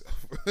to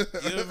myself?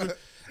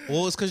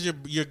 Well, it's because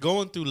you're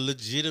going through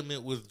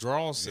legitimate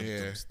withdrawal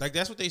symptoms. Like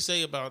that's what they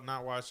say about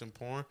not watching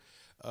porn.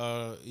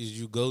 Is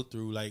you go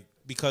through like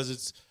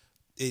because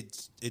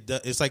it's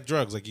like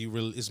drugs. Like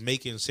it's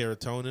making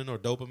serotonin or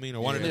dopamine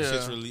or one of them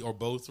shits or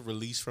both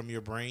released from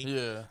your brain.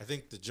 Yeah, I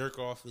think the jerk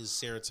off is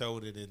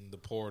serotonin and the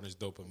porn is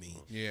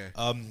dopamine. Yeah.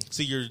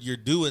 So you're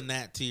doing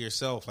that to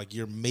yourself. Like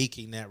you're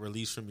making that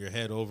release from your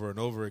head over and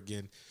over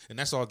again, and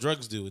that's all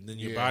drugs do. And then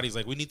your body's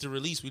like, we need to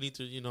release. We need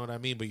to, you know what I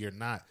mean? But you're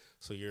not.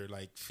 So you're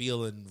like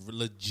feeling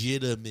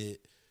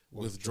legitimate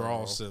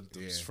withdrawal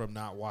symptoms from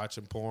not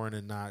watching porn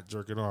and not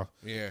jerking off.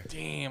 Yeah.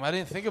 Damn, I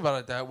didn't think about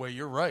it that way.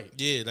 You're right.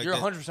 Yeah, like you're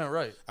 100%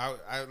 right. I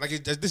like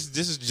it, this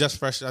is just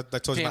fresh. I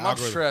told you Damn, my I'm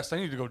algorithm. stressed. I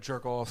need to go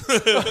jerk off.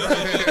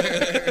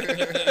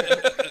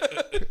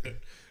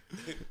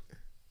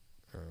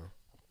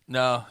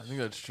 No, I think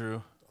that's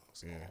true.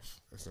 Yeah.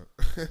 That's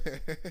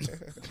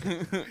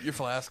Your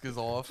flask is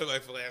off. My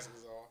flask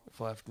is off.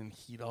 Flask didn't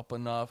heat up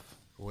enough.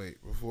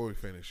 Wait, before we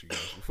finish, you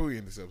guys, before we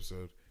end this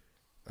episode,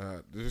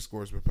 the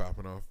Discord's been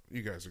popping off.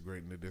 You guys are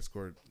great in the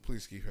Discord.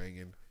 Please keep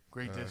hanging.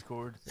 Great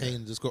Discord. Hey,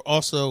 in Discord.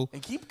 Also,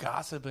 And keep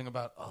gossiping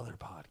about other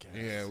podcasts.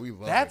 Yeah, we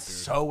love That's it,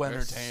 dude. so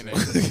entertaining.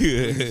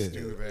 Please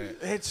do that.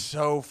 It's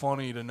so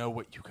funny to know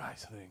what you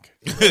guys think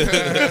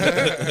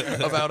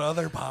about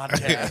other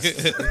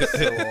podcasts.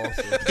 So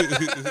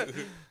awesome.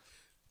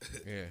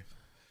 Yeah.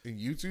 And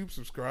YouTube,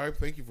 subscribe.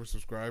 Thank you for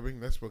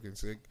subscribing. That's fucking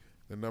sick.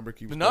 The number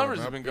keeps The going numbers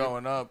up, have been dude.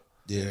 going up.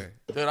 yeah.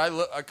 Dude, I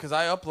look because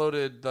I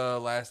uploaded the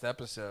last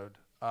episode.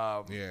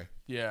 Yeah.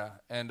 Yeah,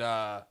 and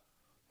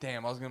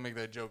damn, I was gonna make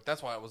that joke.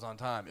 That's why it was on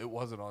time. It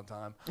wasn't on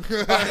time.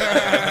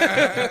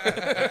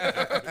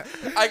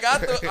 I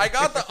got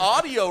the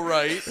audio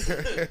right,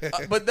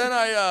 but then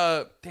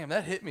damn,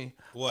 that hit me.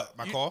 What?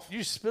 My cough?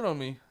 You spit on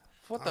me.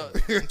 What the?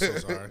 I'm so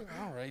sorry.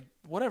 All right,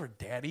 whatever,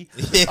 Daddy.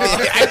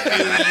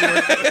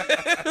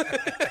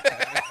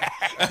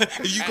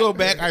 If you go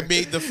back, I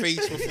made the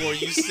face before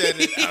you said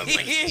it. I was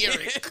like, here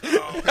it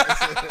comes.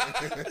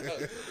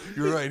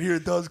 You're right. Here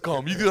it does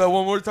come. You do that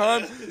one more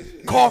time.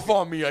 Cough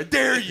on me. I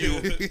dare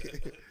you.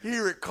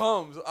 Here it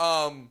comes.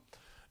 No,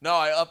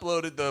 I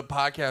uploaded the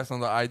podcast on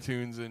the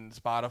iTunes and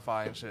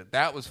Spotify and shit.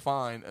 That was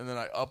fine. And then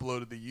I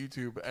uploaded the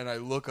YouTube and I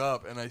look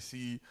up and I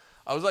see.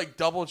 I was like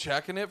double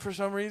checking it for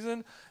some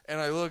reason, and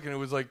I look and it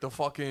was like the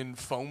fucking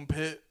foam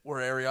pit where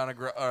Ariana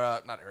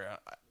not Ariana.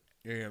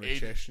 Ariana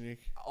Chechnik.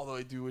 Although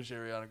I do wish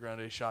Ariana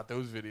Grande shot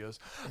those videos.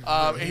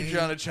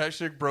 Adriana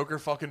Chechnik broke her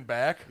fucking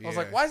back. I was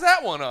like, why is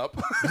that one up?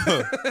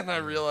 And I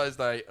realized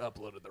I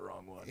uploaded the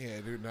wrong one. Yeah,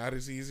 dude, not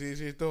as easy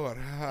as you thought.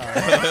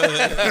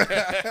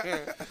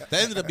 That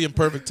ended up being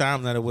perfect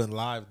time that it went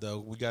live, though.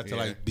 We got to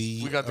like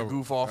be. We got the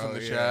goof off in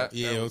the chat.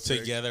 Yeah, That was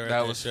together.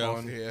 That at was show.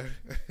 fun. Yeah.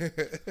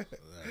 That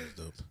was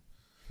dope.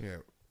 Yeah.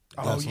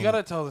 Oh, That's you one. got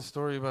to tell the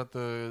story about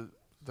the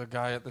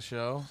guy at the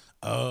show.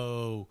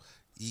 Oh,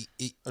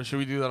 Or should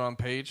we do that on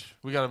page?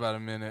 We got about a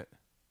minute.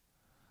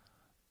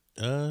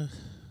 let's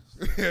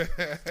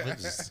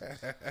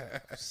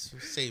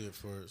just save it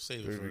for.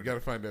 Dude, we got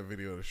to find that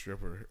video of the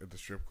stripper at the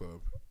strip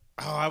club.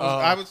 Oh,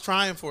 I was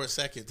trying for a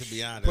second, to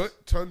be honest.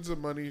 Put tons of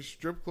money.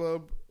 Strip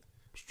club,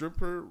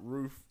 stripper,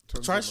 roof.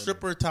 Tons Try of money.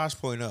 stripper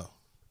Tosh.0.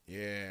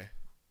 Yeah,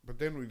 but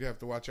then we'd have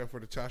to watch out for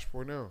the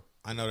Tosh.0.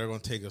 I know they're going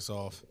to take us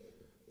off.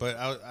 But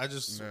I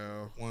just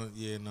No. want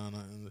no.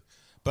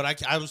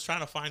 But I was trying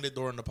to find it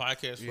during the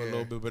podcast for a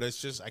little bit, but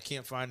it's just I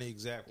can't find the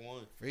exact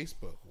one.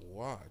 Facebook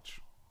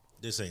watch.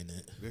 This ain't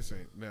it. This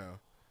ain't no.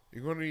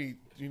 You're gonna need.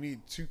 You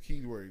need 2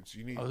 keywords.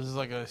 You need. Oh, this is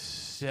like a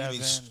 7.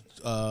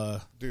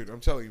 Dude, I'm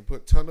telling you,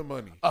 put ton of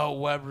money. Oh,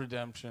 web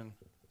redemption.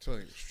 I'm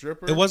telling you,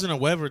 stripper. It wasn't a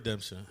web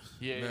redemption.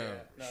 Yeah, No.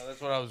 no,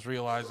 that's what I was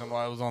realizing.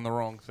 Why I was on the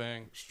wrong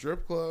thing.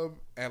 Strip club,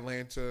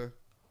 Atlanta,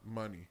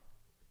 money.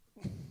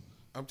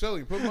 I'm telling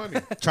you, put money.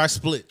 Try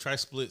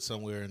split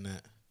somewhere in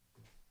that.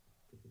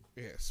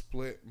 Yeah,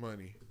 split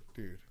money,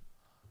 dude.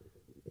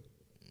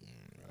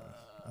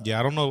 Yeah,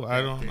 I don't know.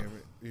 I don't. Damn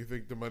it! You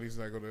think the money's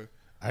not gonna?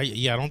 I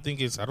don't think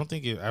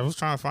it. I was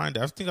trying to find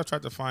it. I think I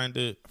tried to find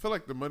it. I feel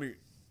like the money.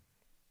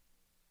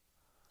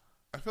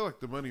 I feel like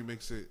the money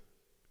makes it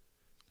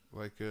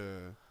like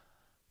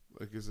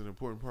is an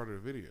important part of the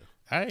video.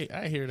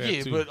 I hear that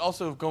Yeah, too. but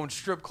also going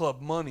strip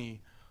club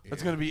money.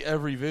 That's gonna be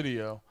every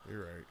video.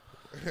 You're right.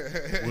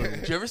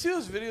 Did you ever see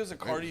those videos of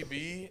Cardi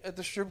B at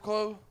the strip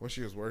club? When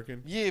she was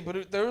working. Yeah,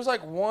 but there was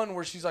like one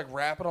where she's like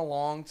rapping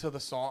along to the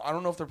song. I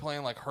don't know if they're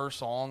playing like her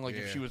song, like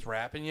if she was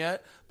rapping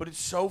yet. But it's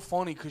so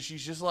funny because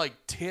she's just like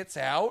tits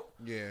out.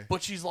 Yeah.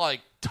 But she's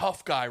like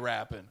tough guy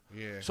rapping.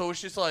 Yeah. So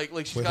it's just like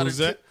she's Wait, got who's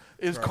her. that?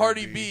 Is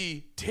Cardi Cardi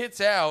B tits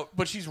out,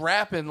 but she's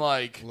rapping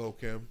like Lil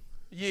Kim.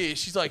 yeah,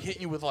 she's like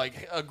hitting you with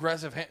like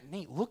aggressive hand.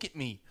 Nate, look at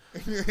me. I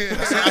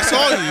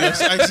saw you.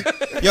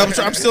 Yo,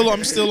 I'm still on.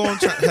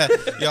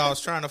 Yo, I was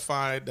trying to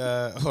find.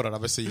 Hold on, I'm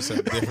gonna say you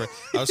something different.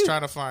 I was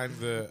trying to find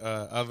the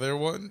other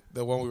one,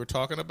 the one we were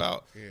talking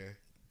about. Yeah.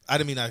 I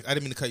didn't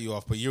mean to cut you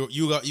off, but you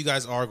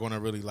guys are going to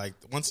really like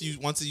once you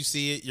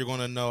see it, you're going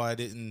to know I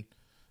didn't.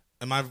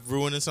 Am I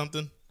ruining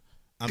something?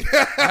 How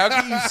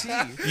can you see?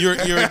 You're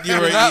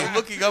not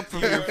looking up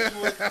from your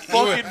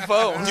fucking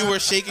phone. You were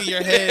shaking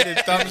your head and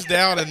thumbs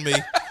down at me.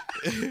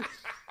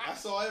 I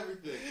saw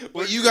everything.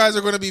 Well, you guys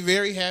are going to be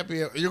very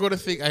happy. You're going to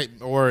think I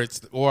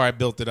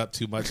built it up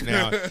too much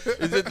now.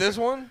 Is it this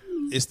one?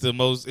 It's the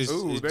most.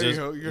 Ooh, It there you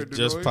go. You heard it the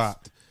just noise?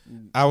 popped.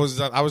 I was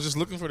just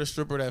looking for the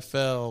stripper that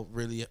fell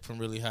from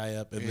really high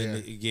up, and then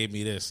it gave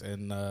me this,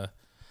 and I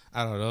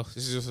don't know.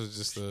 This is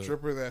just a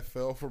Stripper that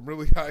fell from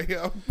really high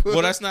up.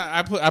 Well, that's not.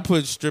 I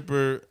put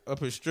stripper.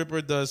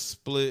 Stripper does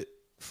split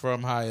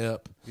from high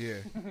up. Yeah.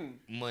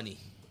 Money.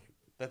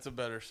 That's a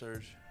better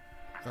search.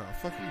 Oh,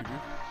 fuck you, dude.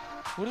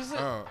 What is it?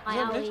 Oh. I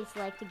always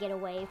like to get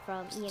away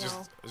from, It's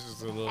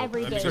just a little.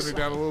 every day. Turn it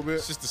down a little bit.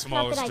 It's just the Not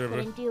smallest that I stripper.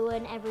 couldn't do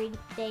an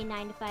everyday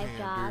 9-to-5 Damn,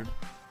 job, dude.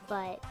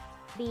 but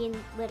being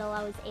little,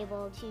 I was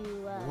able to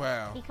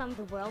Wow. become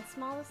the world's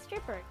smallest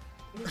stripper.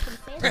 Who can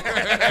say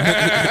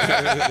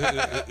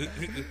that?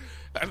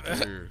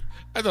 Dude.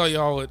 I thought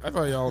y'all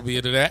would be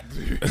into that.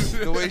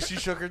 The way she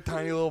shook her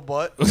tiny little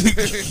butt.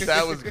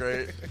 That was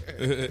great.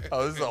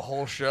 Oh, this is a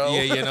whole show.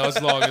 Yeah, no,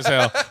 it's long as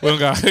hell. We don't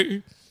got.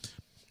 It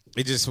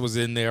just was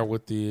in there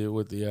with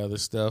the other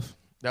stuff.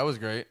 That was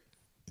great.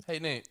 Hey,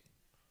 Nate.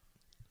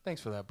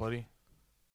 Thanks for that, buddy.